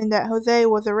tense and that Jose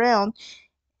was around,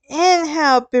 and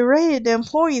how berated the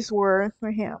employees were for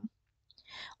him.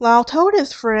 Lyle told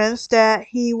his friends that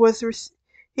he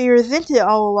resented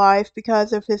all life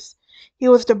because he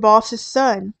was the boss's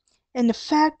son, and the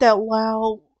fact that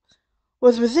Lyle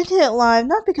was resented at Live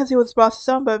not because he was the boss's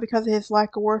son, but because of his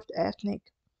lack of work ethic.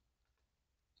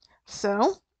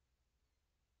 So,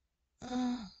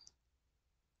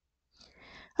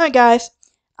 alright guys,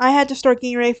 I had to start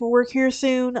getting ready for work here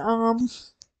soon.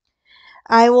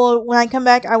 I will when I come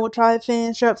back. I will try to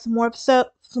finish up some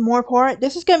more part.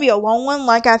 This is gonna be a long one,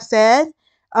 like I said.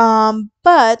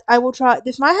 But I will try.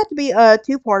 This might have to be a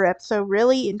two-part episode,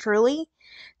 really and truly.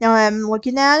 Now I'm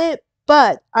looking at it,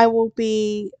 but I will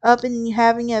be up and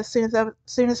having it as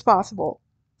soon as possible.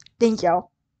 Thank y'all.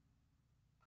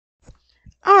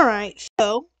 All right,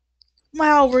 so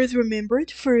Lyle was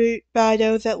remembered by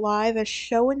those at Live as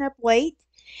showing up late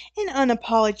and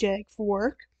unapologetic for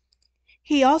work.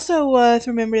 He also was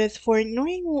remembered as for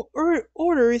ignoring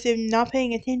orders and not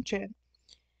paying attention.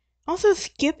 Also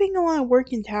skipping a lot of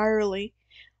work entirely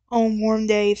on warm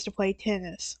days to play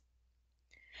tennis.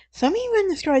 Some even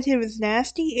described him as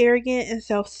nasty, arrogant, and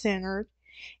self-centered,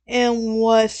 and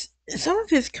was some of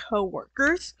his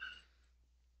co-workers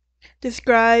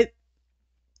described,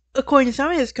 according to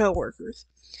some of his co-workers.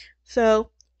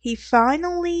 So he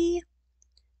finally,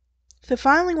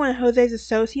 one of Jose's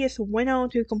associates went on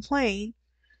to complain,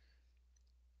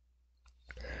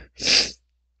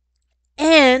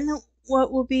 and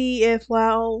what would be if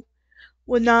Lyle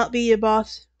would not be a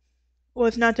boss,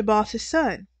 was not the boss's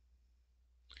son.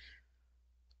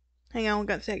 Hang on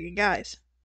one second, guys.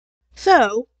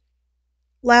 So,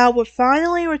 Lyle would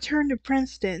finally return to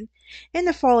Princeton in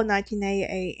the fall of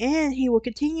 1988, and he would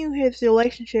continue his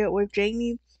relationship with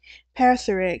Jamie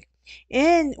Erik.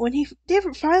 And when he did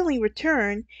finally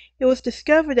return, it was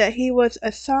discovered that he was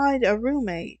assigned a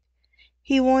roommate.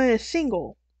 He wanted a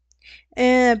single,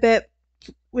 and I bet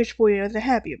which boy isn't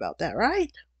happy about that,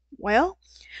 right? Well,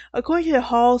 according to the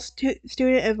Hall's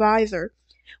student advisor,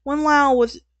 when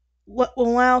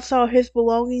Lyle saw his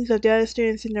belongings of the other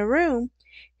students in the room,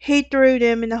 he threw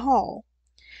them in the hall.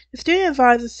 The student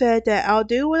advisor said that "I'll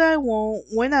do what I want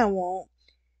when I want"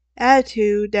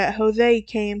 attitude that Jose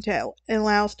came to in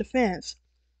Lyle's defense.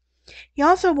 He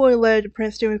also wrote a letter to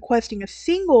Princeton requesting a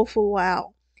single for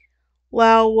Lyle.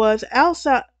 Lyle was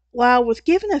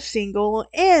given a single,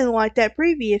 and like that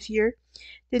previous year,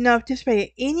 did not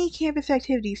participate in any campus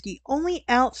activities. The only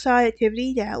outside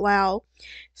activity that Lyle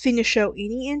seemed to show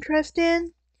any interest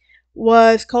in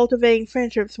was cultivating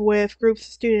friendships with groups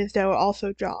of students that were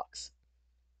also jocks.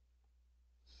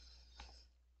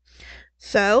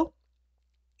 So,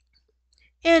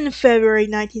 in February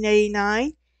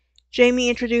 1989, Jamie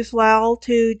introduced Lyle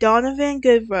to Donovan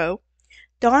Goodrow.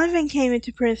 Donovan came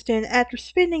into Princeton after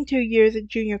spending 2 years at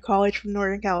junior college from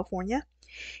Northern California.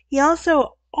 He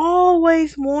also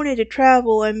always wanted to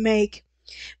travel and made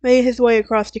his way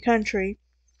across the country,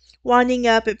 winding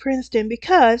up at Princeton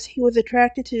because he was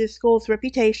attracted to the school's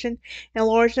reputation and a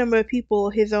large number of people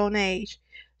his own age.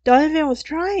 Donovan was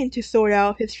trying to sort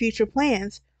out his future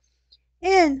plans,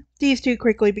 and these two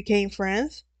quickly became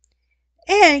friends.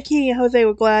 And Kitty and Jose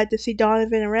were glad to see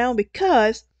Donovan around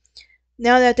because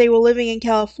now that they were living in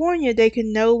California, they could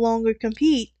no longer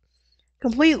complete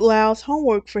Lyle's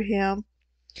homework for him.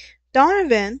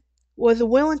 Donovan was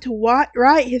willing to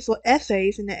write his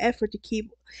essays in the effort to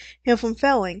keep him from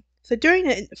failing. So during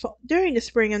the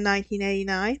spring of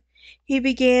 1989, he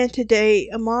began to date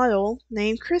a model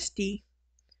named Christy.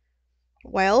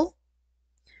 Well,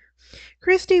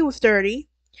 Christy was 30,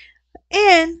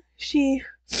 and the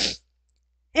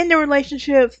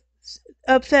relationship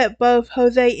upset both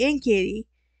Jose and Kitty.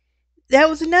 That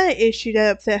was another issue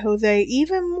that upset Jose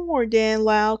even more than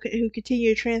Lyle, who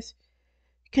continued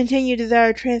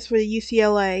desire to transfer to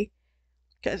UCLA.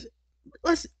 Because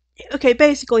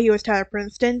basically he was tired of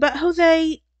Princeton, but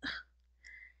Jose,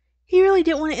 he really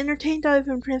didn't want to entertain thought of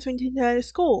him transferring to another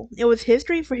school. It was his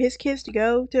dream for his kids to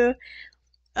go to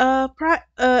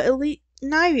elite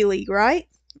Ivy League, right?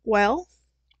 Well,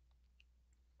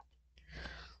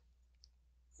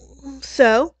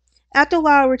 so after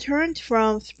Lyle returned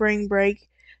from spring break,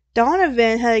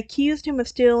 Donovan had accused him of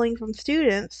stealing from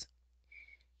students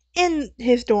in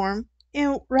his dorm,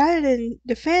 and rather than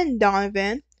defend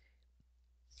Donovan,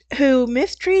 who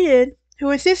insisted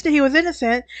he was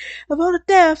innocent of all the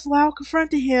thefts, Lyle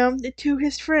confronted him to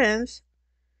his friends,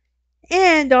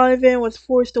 and Donovan was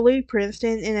forced to leave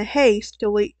Princeton in a haste to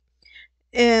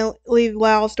leave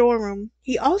Lyle's dorm room.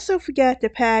 He also forgot to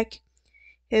pack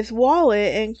his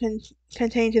wallet and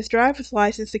contained his driver's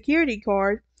license,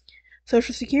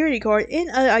 social security card, and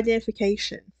other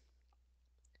identification.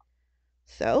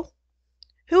 So,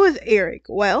 who is Erik?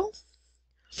 Well,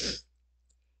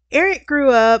 Erik grew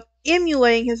up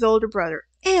emulating his older brother,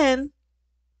 and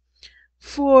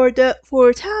for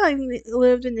a time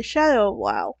lived in the shadow of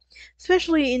Lyle,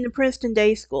 especially in the Princeton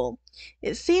Day School.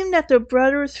 It seemed that the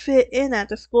brothers fit in at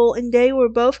the school, and they were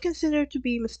both considered to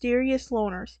be mysterious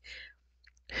loners,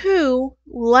 who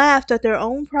laughed at their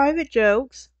own private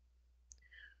jokes,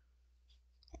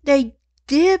 They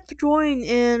did join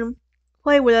in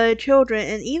play with other children,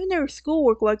 and even their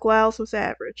schoolwork, like Lyle's, was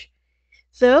average.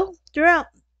 So, throughout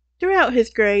his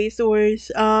grades or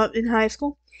in high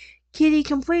school, Kitty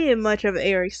completed much of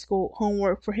Eric's school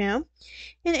homework for him,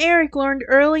 and Erik learned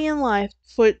early in life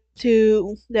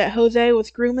that Jose was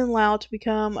grooming Lyle to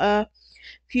become a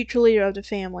future leader of the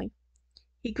family.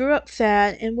 He grew up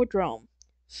sad and withdrawn.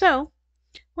 So,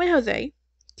 when Jose,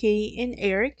 Kitty, and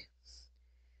Erik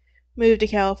moved to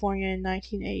California in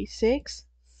 1986,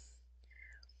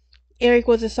 Erik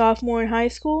was a sophomore in high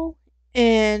school,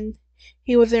 and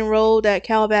he was enrolled at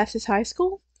Calabasas High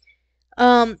School.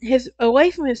 His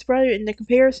away from his brother and the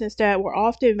comparisons that were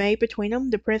often made between them,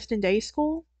 the Princeton Day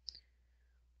School,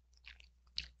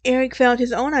 Erik found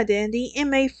his own identity and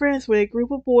made friends with a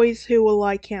group of boys who were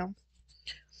like him.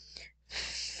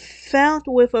 Found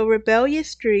with a rebellious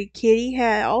streak, Kitty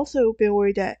had also been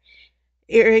worried that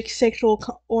Erik's sexual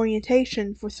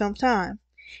orientation for some time.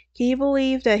 Kitty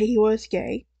believed that he was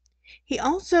gay. He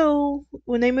also,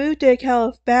 when they moved to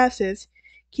Calabasas,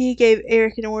 Kitty gave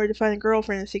Erik an order to find a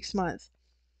girlfriend in 6 months.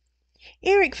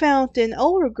 Erik found an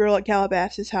older girl at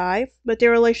Calabasas High, but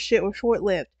their relationship was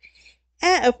short-lived.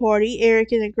 At a party,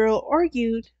 Erik and the girl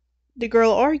argued. The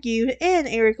girl argued, and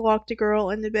Erik locked the girl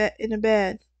in the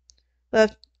bed,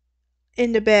 left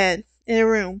in the bed in a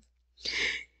room.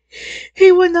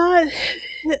 He would not.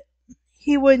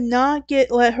 He would not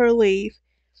let her leave.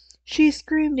 She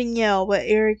screamed and yelled, but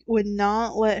Erik would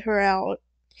not let her out.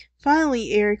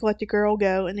 Finally, Erik let the girl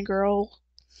go, and the girl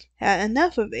had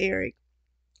enough of Erik.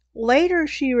 Later,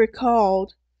 she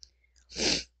recalled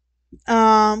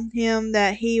him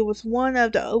that he was one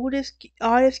of the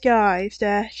oddest guys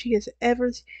that she has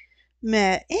ever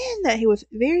met, and that he was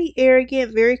very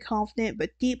arrogant, very confident,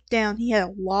 but deep down he had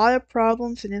a lot of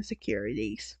problems and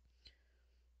insecurities.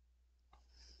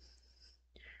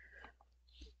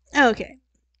 Okay,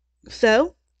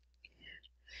 so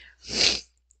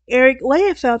Erik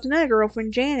later found another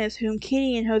girlfriend, Janice, whom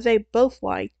Kitty and Jose both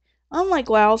liked. Unlike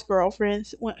Lyle's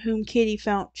girlfriends, whom Kitty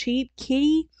found cheap,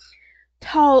 Kitty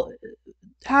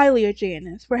highly of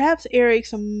Janice. Perhaps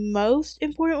Erik's most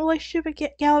important relationship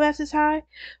at Calabasas High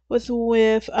was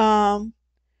with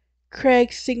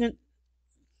Craig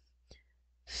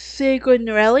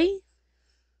Signorelli,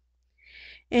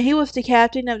 and he was the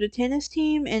captain of the tennis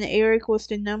team, and Erik was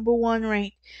the number one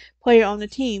ranked player on the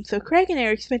team. So Craig and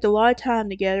Erik spent a lot of time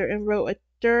together and wrote a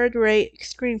third-rate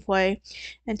screenplay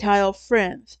entitled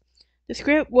Friends. The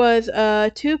script was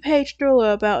a two-page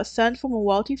thriller about a son from a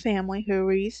wealthy family who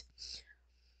reads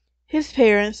his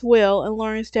parents' will and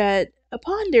learns that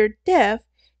upon their death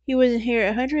he would inherit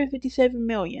 157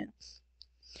 million.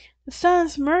 The son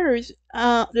murders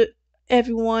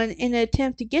everyone in an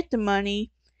attempt to get the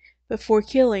money before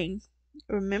killing.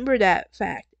 Remember that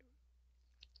fact.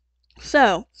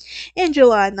 So, in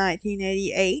July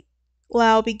 1988,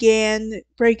 Lyle began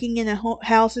breaking into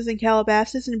houses in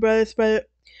Calabasas, and brothers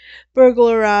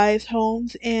burglarized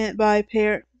homes owned by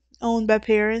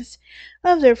parents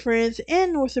of their friends,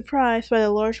 and were surprised by the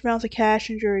large amounts of cash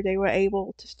and jewelry they were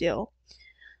able to steal.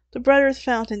 The brothers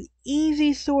found an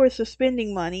easy source of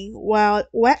spending money,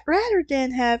 rather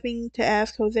than having to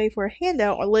ask Jose for a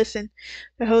handout or listen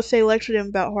to Jose lecture them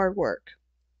about hard work.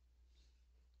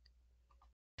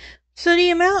 So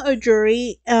the amount of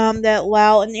jewelry that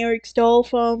Lyle and Erik stole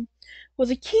from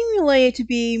was accumulated to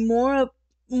be more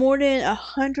than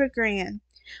 100 grand,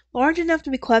 large enough to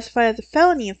be classified as a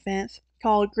felony offense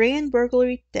called grand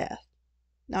burglary theft.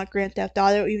 Not Grand Theft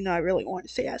Auto, even though I really want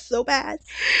to say that so bad.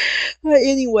 But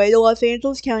anyway, the Los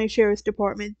Angeles County Sheriff's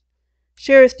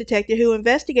detective who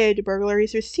investigated the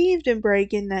burglaries received a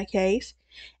break in that case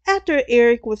after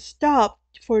Erik was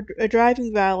stopped for a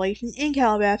driving violation in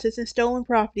Calabasas and stolen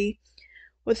property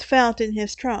was found in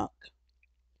his trunk.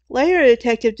 Later, the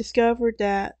detective discovered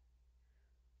that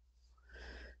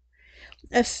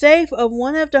a safe of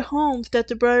one of the homes that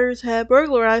the brothers had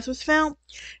burglarized was found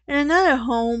in another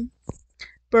home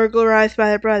burglarized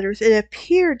by the brothers. It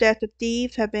appeared that the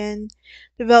thieves had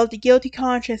developed a guilty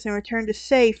conscience and returned the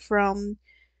safe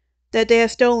that they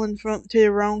had stolen to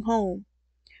their wrong home.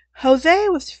 Jose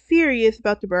was furious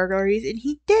about the burglaries, and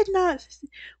he did not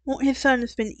want his son to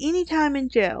spend any time in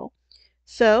jail.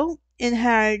 So, he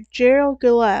hired Gerald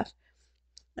Galef,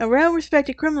 a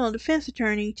well-respected criminal defense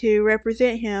attorney, to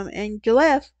represent him, and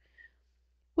Galef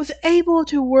was able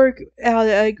to work out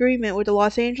an agreement with the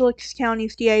Los Angeles County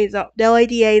LA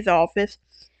DA's office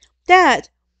that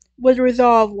would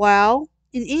resolve Lyle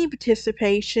in any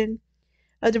participation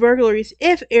of the burglaries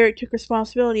if Erik took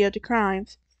responsibility of the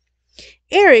crimes.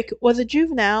 Erik was a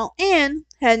juvenile and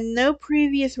had no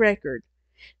previous record.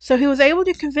 So he was able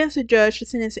to convince the judge to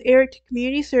sentence Erik to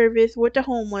community service with the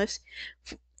homeless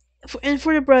and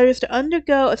for the brothers to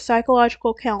undergo a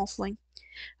psychological counseling.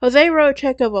 Jose wrote a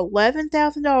check of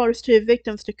 $11,000 to the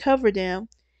victims to cover them,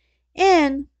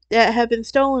 and that had been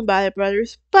stolen by the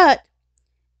brothers, but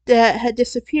that had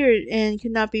disappeared and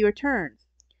could not be returned.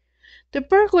 The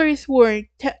burglaries were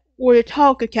the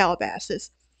talk of Calabasas,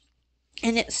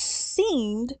 and it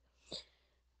seemed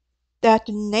that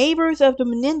the neighbors of the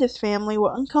Menendez family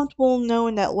were uncomfortable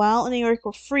knowing that Lyle and Erik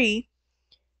were free,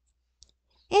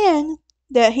 and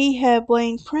that he had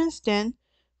blamed Princeton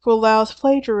for Lyle's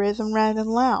plagiarism rather than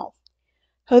Lyle.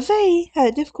 Jose had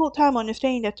a difficult time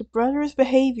understanding that the brothers'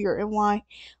 behavior and why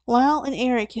Lyle and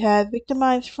Erik had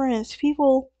victimized friends,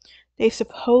 people they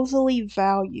supposedly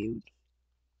valued.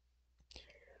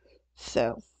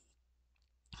 So,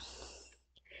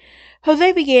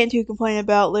 Jose began to complain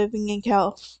about living in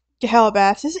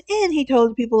Calabasas, and he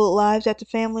told the people at Live that the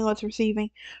family was receiving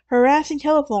harassing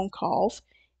telephone calls,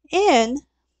 and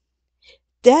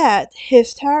that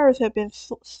his tires had been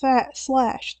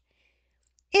slashed.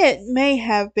 It may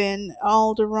have been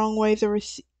all the wrong ways of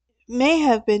may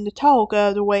have been the talk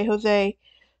of the way Jose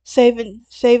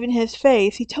saving his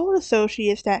face. He told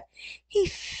associates that he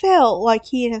felt like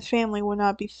he and his family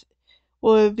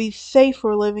would be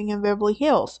safer living in Beverly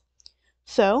Hills.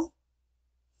 So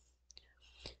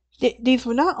these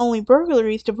were not only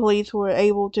burglaries the police were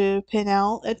able to pin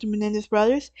out at the Menendez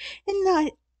brothers.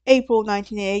 In April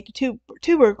 1988,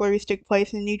 two burglaries took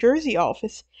place in the New Jersey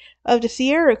office of the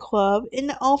Sierra Club and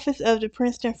the office of the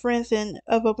Princeton Friends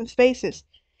of Open Spaces.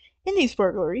 In these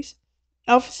burglaries,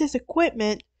 offices'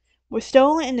 equipment was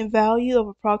stolen in the value of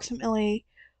approximately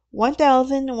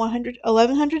 $1,100, and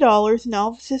the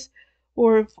offices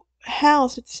were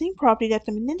housed at the same property that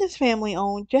the Menendez family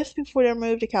owned just before their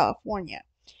move to California,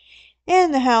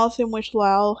 and the house in which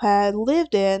Lyle had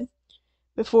lived in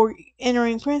before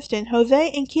entering Princeton.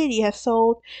 Jose and Kitty had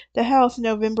sold the house in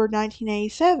November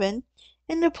 1987,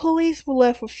 and the police were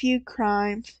left with few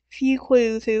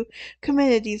clues who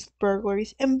committed these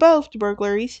burglaries. In both the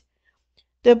burglaries,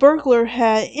 the burglar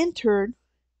had entered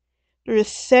through the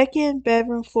second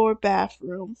bedroom floor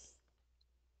bathroom.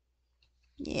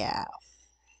 Yeah.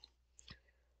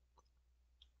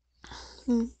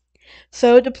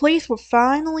 So the police were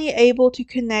finally able to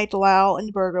connect Lyle and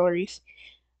the burglaries.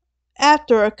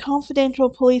 After a confidential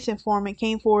police informant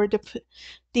came forward,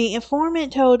 the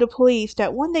informant told the police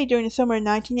that one day during the summer of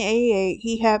 1988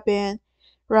 he had been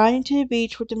riding to the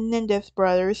beach with the Menendez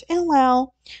brothers, and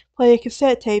Lyle played a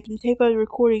cassette tape and taped up a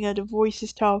recording of the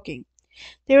voices talking.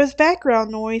 There was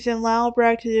background noise, and Lyle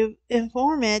bragged to the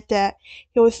informant that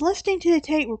he was listening to the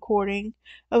tape recording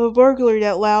of a burglary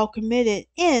that Lyle committed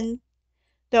in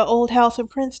the old house in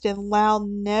Princeton. Lyle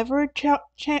never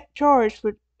charged,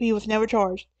 but he was never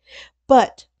charged.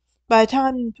 But by the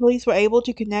time the police were able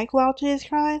to connect Lyle to his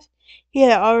crimes, he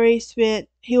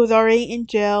was already in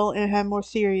jail and had more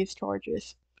serious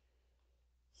charges.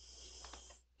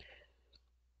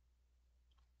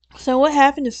 So what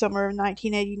happened in the summer of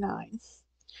 1989?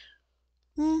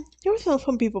 There were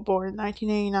some people born in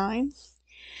 1989.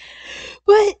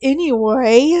 But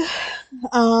anyway,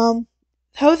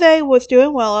 Jose was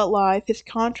doing well at life. His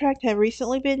contract had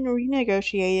recently been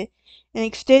renegotiated and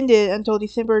extended until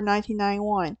December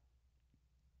 1991.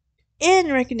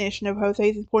 In recognition of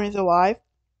Jose's importance in life,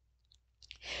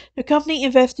 the company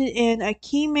invested in a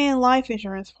key man life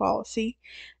insurance policy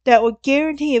that would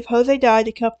guarantee if Jose died,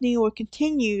 the company would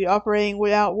continue operating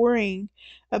without worrying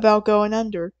about going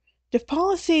under. The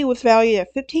policy was valued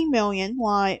at $15 million,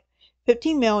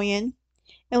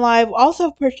 and Lyle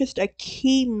also purchased a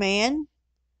key man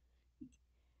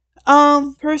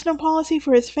personal policy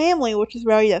for his family, which was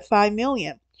valued at $5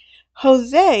 million.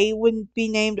 Jose would be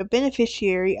named a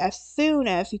beneficiary as soon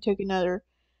as he took another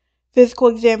physical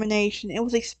examination. It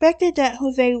was expected that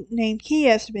Jose named Key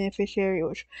as the beneficiary,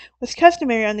 which was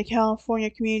customary under California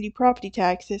community property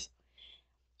taxes.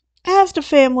 As the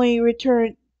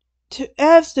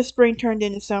spring turned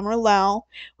into summer, Lyle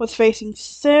was facing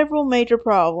several major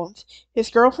problems. His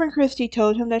girlfriend Christy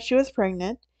told him that she was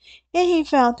pregnant, and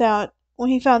when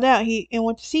he found out he and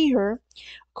went to see her.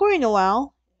 According to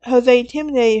Lyle, Jose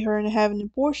intimidated her into having an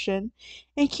abortion,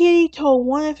 and Kitty told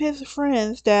one of his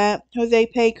friends that Jose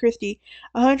paid Christy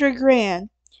 $100,000. And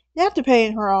after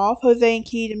paying her off, Jose and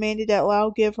Kitty demanded that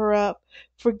Lyle give her up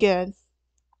for good.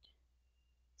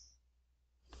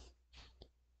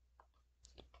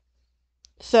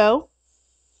 So,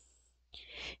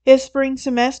 his spring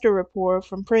semester report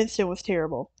from Princeton was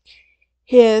terrible.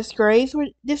 His grades were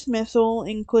dismissal,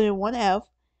 including one F,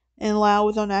 and Lyle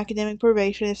was on academic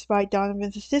probation despite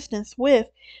Donovan's assistance with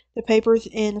the papers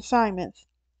and assignments.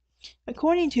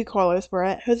 According to Carlos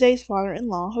Brett, Jose's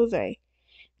father-in-law, Jose,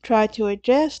 tried to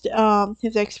adjust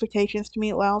his expectations to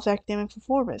meet Lyle's academic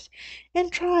performance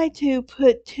and tried to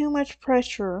put too much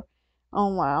pressure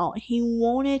on Lyle. He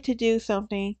wanted to do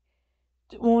something,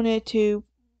 wanted to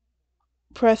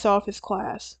press off his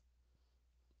class.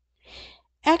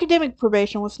 Academic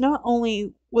probation was not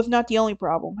the only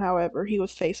problem, however, he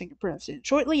was facing at Princeton.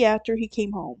 Shortly after he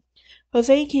came home,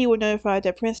 Jose and Key were notified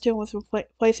that Princeton was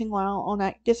placing Lyle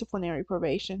on disciplinary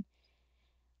probation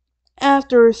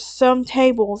after some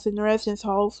tables in the residence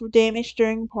halls were damaged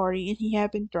during a party and he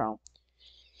had been thrown.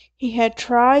 He had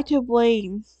tried to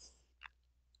blame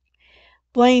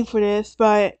for this,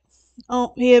 but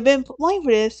he had been blamed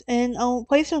for this and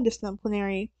placed on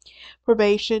disciplinary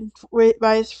probation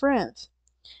by his friends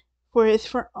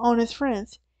on his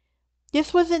friends.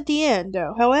 This wasn't the end,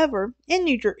 though. However, in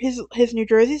his New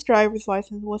Jersey's driver's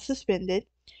license was suspended,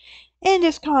 and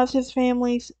this caused his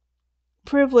family's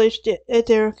privileged at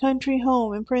their country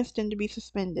home in Princeton to be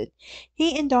suspended.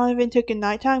 He and Donovan took a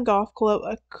nighttime golf club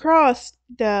across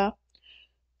the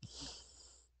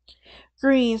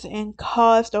greens and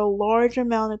caused a large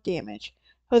amount of damage.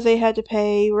 Jose had to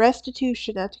pay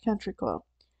restitution at the country club.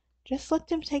 Just let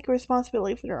them take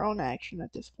responsibility for their own action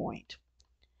at this point.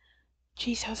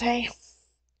 Jeez, Jose.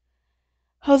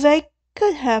 Jose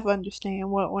could have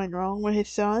understand what went wrong with his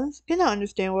sons. Could not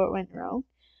understand what went wrong.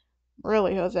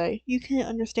 Really, Jose, you can't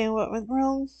understand what went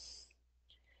wrong?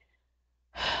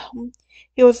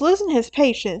 He was losing his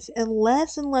patience and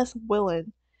less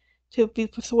willing to be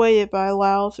persuaded by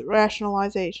Lyle's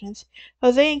rationalizations.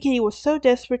 Jose and Kitty were so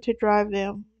desperate to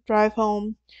drive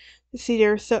home to see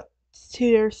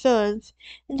to their sons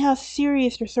and how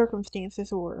serious their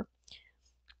circumstances were.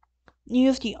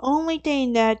 The only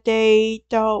thing that they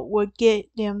thought would get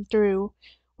them through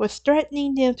was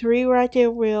threatening them to rewrite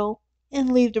their will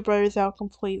and leave the brothers out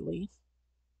completely.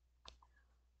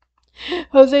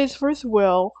 Jose's first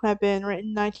will had been written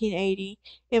in 1980,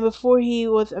 and before he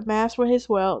was amassed with his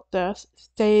wealth, thus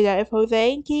stated that if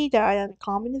Jose and Kitty died in a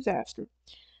common disaster,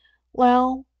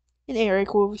 Lyle and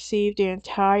Erik will receive their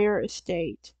entire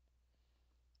estate.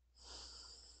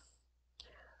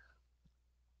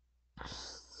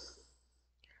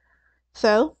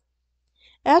 So,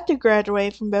 after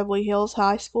graduating from Beverly Hills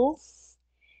High School,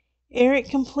 Erik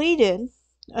completed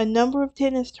a number of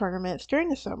tennis tournaments during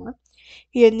the summer.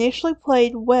 He initially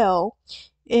played well,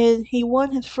 and he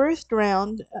won his first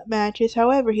round matches.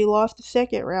 However, he lost the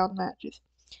second round matches.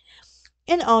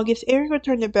 In August, Erik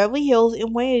returned to Beverly Hills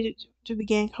and waited to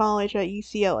begin college at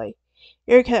UCLA.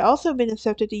 Erik had also been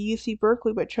accepted to UC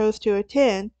Berkeley but chose to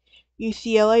attend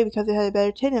UCLA because it had a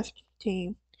better tennis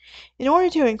team. In order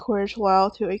to encourage Lyle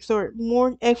to exert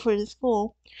more effort in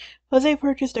school, Jose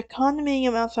purchased a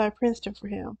condominium outside Princeton for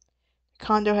him. The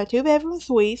condo had 2-bedroom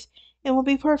suites and would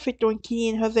be perfect when Kitty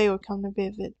and Jose would come to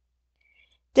visit.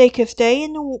 They could stay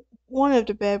in one of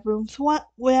the bedrooms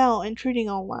without intruding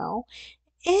on Lyle,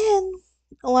 and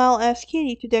Lyle asked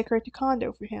Kitty to decorate the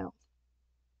condo for him.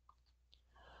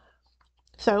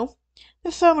 So,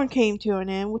 the summer came to an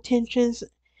end, with tensions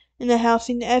in the house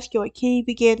seemed to escalate. Kitty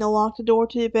began to lock the door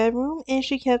to the bedroom, and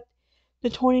she kept the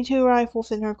 22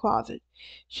 rifles in her closet.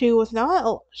 She would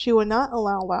not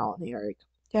allow Lyle and Erik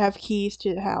to have keys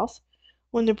to the house.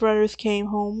 When the brothers came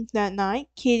home that night,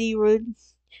 Kitty would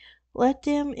let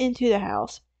them into the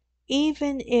house,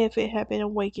 even if it had been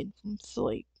awakened from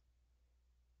sleep.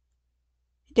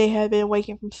 They had been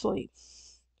awakened from sleep.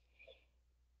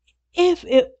 If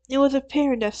it was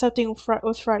apparent that something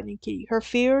was frightening Kitty, her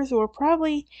fears were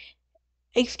probably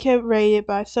exacerbated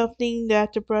by something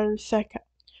that the brother's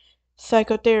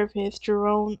psychotherapist,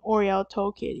 Jerome Oriel,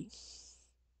 told Kitty.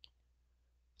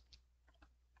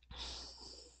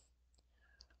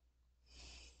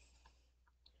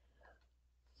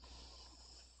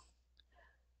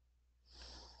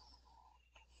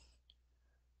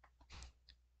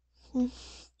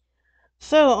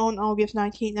 So, on August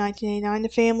 19, 1989, the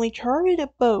family chartered a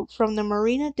boat from the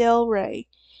Marina del Rey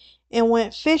and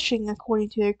went fishing according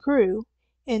to the crew,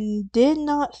 and did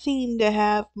not seem to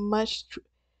have much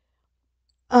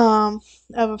of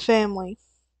a family.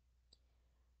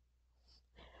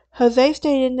 Jose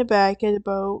stayed in the back of the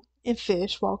boat and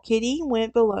fished, while Kitty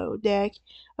went below deck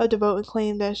of the boat and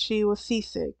claimed that she was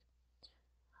seasick.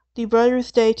 The brothers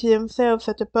stayed to themselves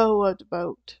at the bow of the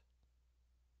boat.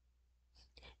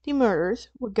 The murders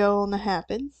would go on to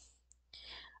happen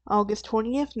August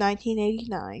 20th,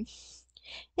 1989,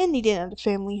 in the den of the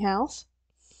family house.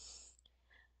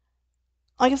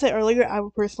 Like I said earlier, I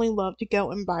would personally love to go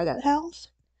and buy that house,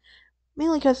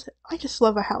 Mainly because I just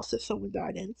love a house that someone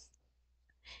died in.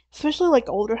 Especially like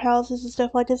older houses and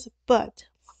stuff like this. But,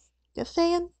 just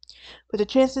saying, but the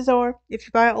chances are, if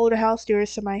you buy an older house, there is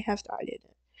somebody has died in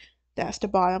it. That's the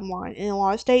bottom line. And a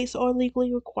lot of states are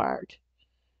legally required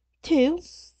to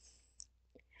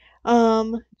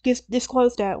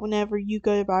disclose that whenever you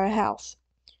go to buy a house.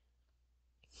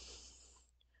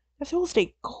 That's real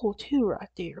estate gold too, right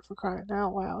there, for crying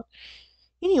out loud.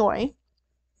 Anyway,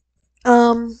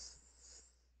 um,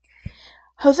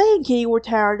 Jose and Kitty were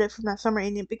tired from that summer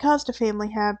ending because the family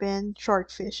had been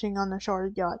shark fishing on the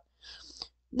chartered yacht.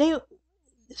 They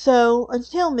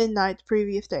until midnight the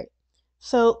previous day.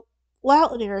 So Lyle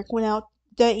and Erik went out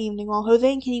that evening while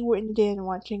Jose and Kitty were in the den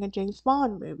watching a James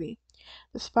Bond movie,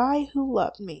 The Spy Who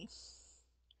Loved Me.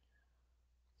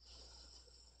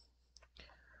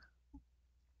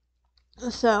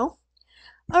 So,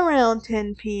 around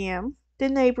 10 p.m., the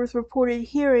neighbors reported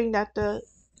hearing that the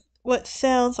what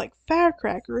sounds like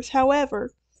firecrackers.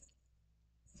 However,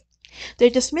 they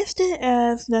dismissed it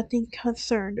as nothing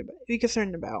be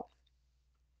concerned about.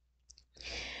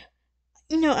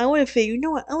 I would have figured,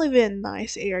 I live in a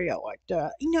nice area like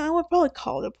that. I would probably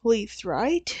call the police,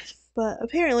 right? But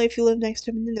apparently, if you live next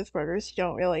to Menendez brothers, you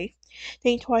don't really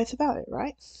think twice about it,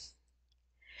 right?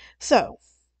 So,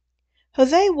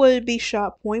 Jose would be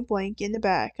shot point blank in the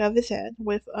back of his head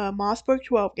with a Mossberg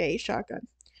 12 gauge shotgun.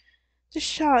 The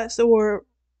shots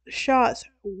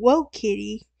woke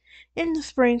Kitty in the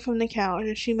spring from the couch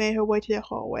and she made her way to the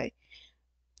hallway.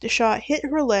 The shot hit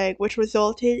her leg, which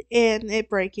resulted in it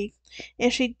breaking,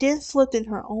 and she then slipped in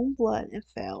her own blood and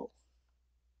fell,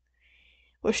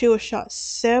 where she was shot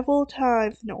several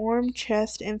times in the arm,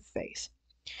 chest, and face,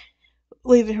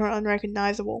 leaving her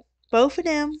unrecognizable. Both of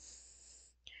them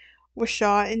were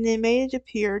shot and then made it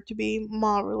appear to be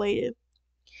mob related.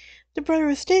 The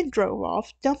brothers then drove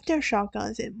off, dumped their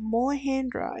shotguns at Mulholland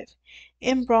Drive,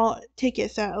 and bought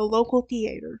tickets at a local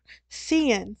theater,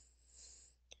 seeing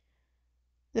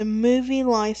the movie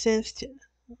License to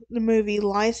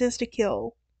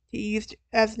Kill used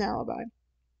as an alibi.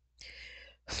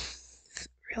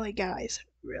 Really, guys,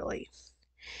 really.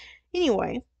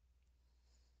 Anyway,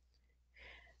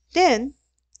 then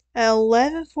at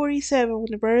 11:47,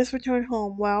 when the brothers returned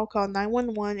home, Lyle called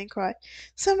 911 and cried,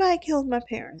 "Somebody killed my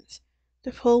parents."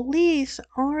 The police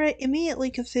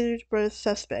immediately considered the brothers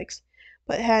suspects,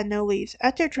 but had no leads.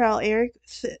 At their trial, Erik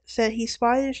said he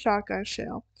spotted a shotgun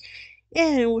shell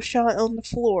and it was shot on the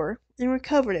floor and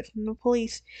recovered it from the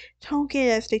police, talking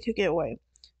as they took it away.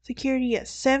 Security at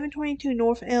 722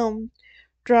 North Elm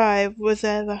Drive was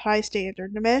at a high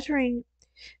standard. The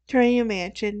Mediterranean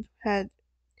mansion had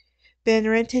been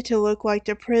rented to look like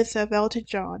the Prince of Elton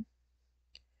John,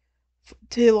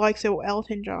 to the likes of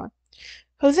Elton John.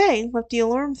 Jose left the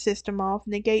alarm system off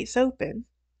and the gates open.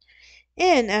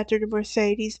 And after the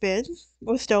Mercedes Benz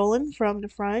was stolen from the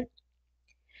front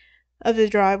of the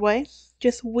driveway,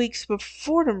 just weeks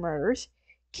before the murders,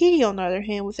 Kitty, on the other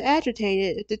hand, was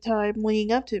agitated at the time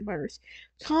leading up to the murders,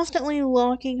 constantly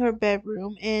locking her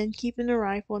bedroom and keeping the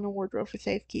rifle in the wardrobe for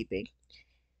safekeeping.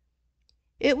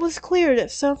 It was clear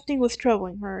that something was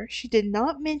troubling her. She did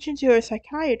not mention to her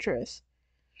psychiatrist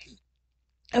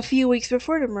a few weeks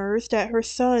before the murders that her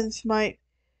sons might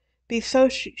be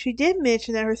she did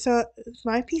mention that her sons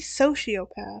might be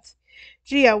sociopaths.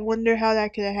 Gee, I wonder how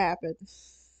that could have happened.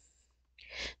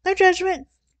 No judgment.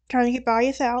 Trying to get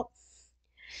bias out.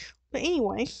 But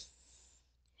anyway,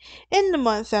 in the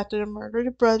months after the murder,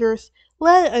 the brothers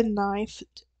led a nice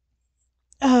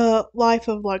life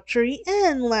of luxury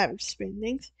and lavish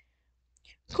spendings.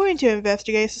 According to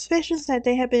investigators, suspicions that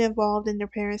they had been involved in their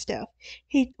parents' death.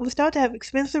 He was thought to have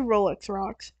expensive Rolex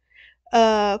rocks,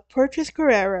 purchased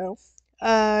Carrero,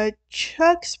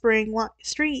 Chuck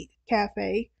Street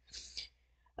Cafe,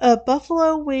 a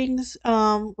Buffalo Wings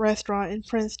restaurant in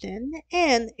Princeton,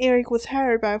 and Erik was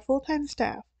hired by a full-time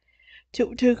staff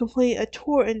to complete a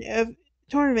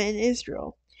tournament in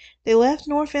Israel. They left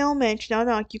North Elm Mansion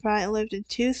unoccupied and lived in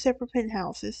two separate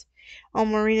penthouses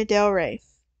on Marina del Rey.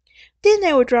 Then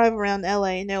they would drive around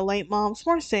LA in their late mom's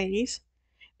Mercedes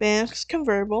Benz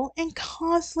convertible and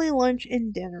costly lunch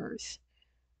and dinners.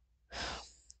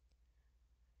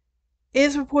 It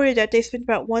is reported that they spent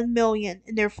about $1 million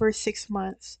in their first 6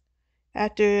 months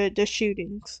after the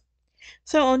shootings.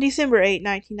 So on December 8,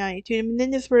 1992, the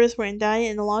Menendez brothers were indicted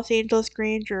in the Los Angeles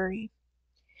grand jury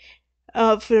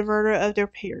for the murder of their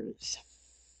parents.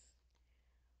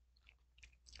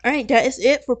 Alright, that is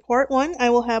it for part 1. I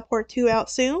will have part 2 out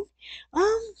soon.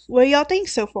 What do y'all think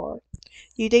so far?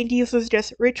 Do you think these was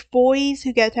just rich boys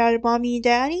who got tired of mommy and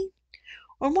daddy?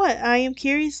 Or what? I am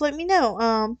curious, let me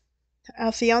know.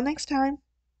 I'll see y'all next time.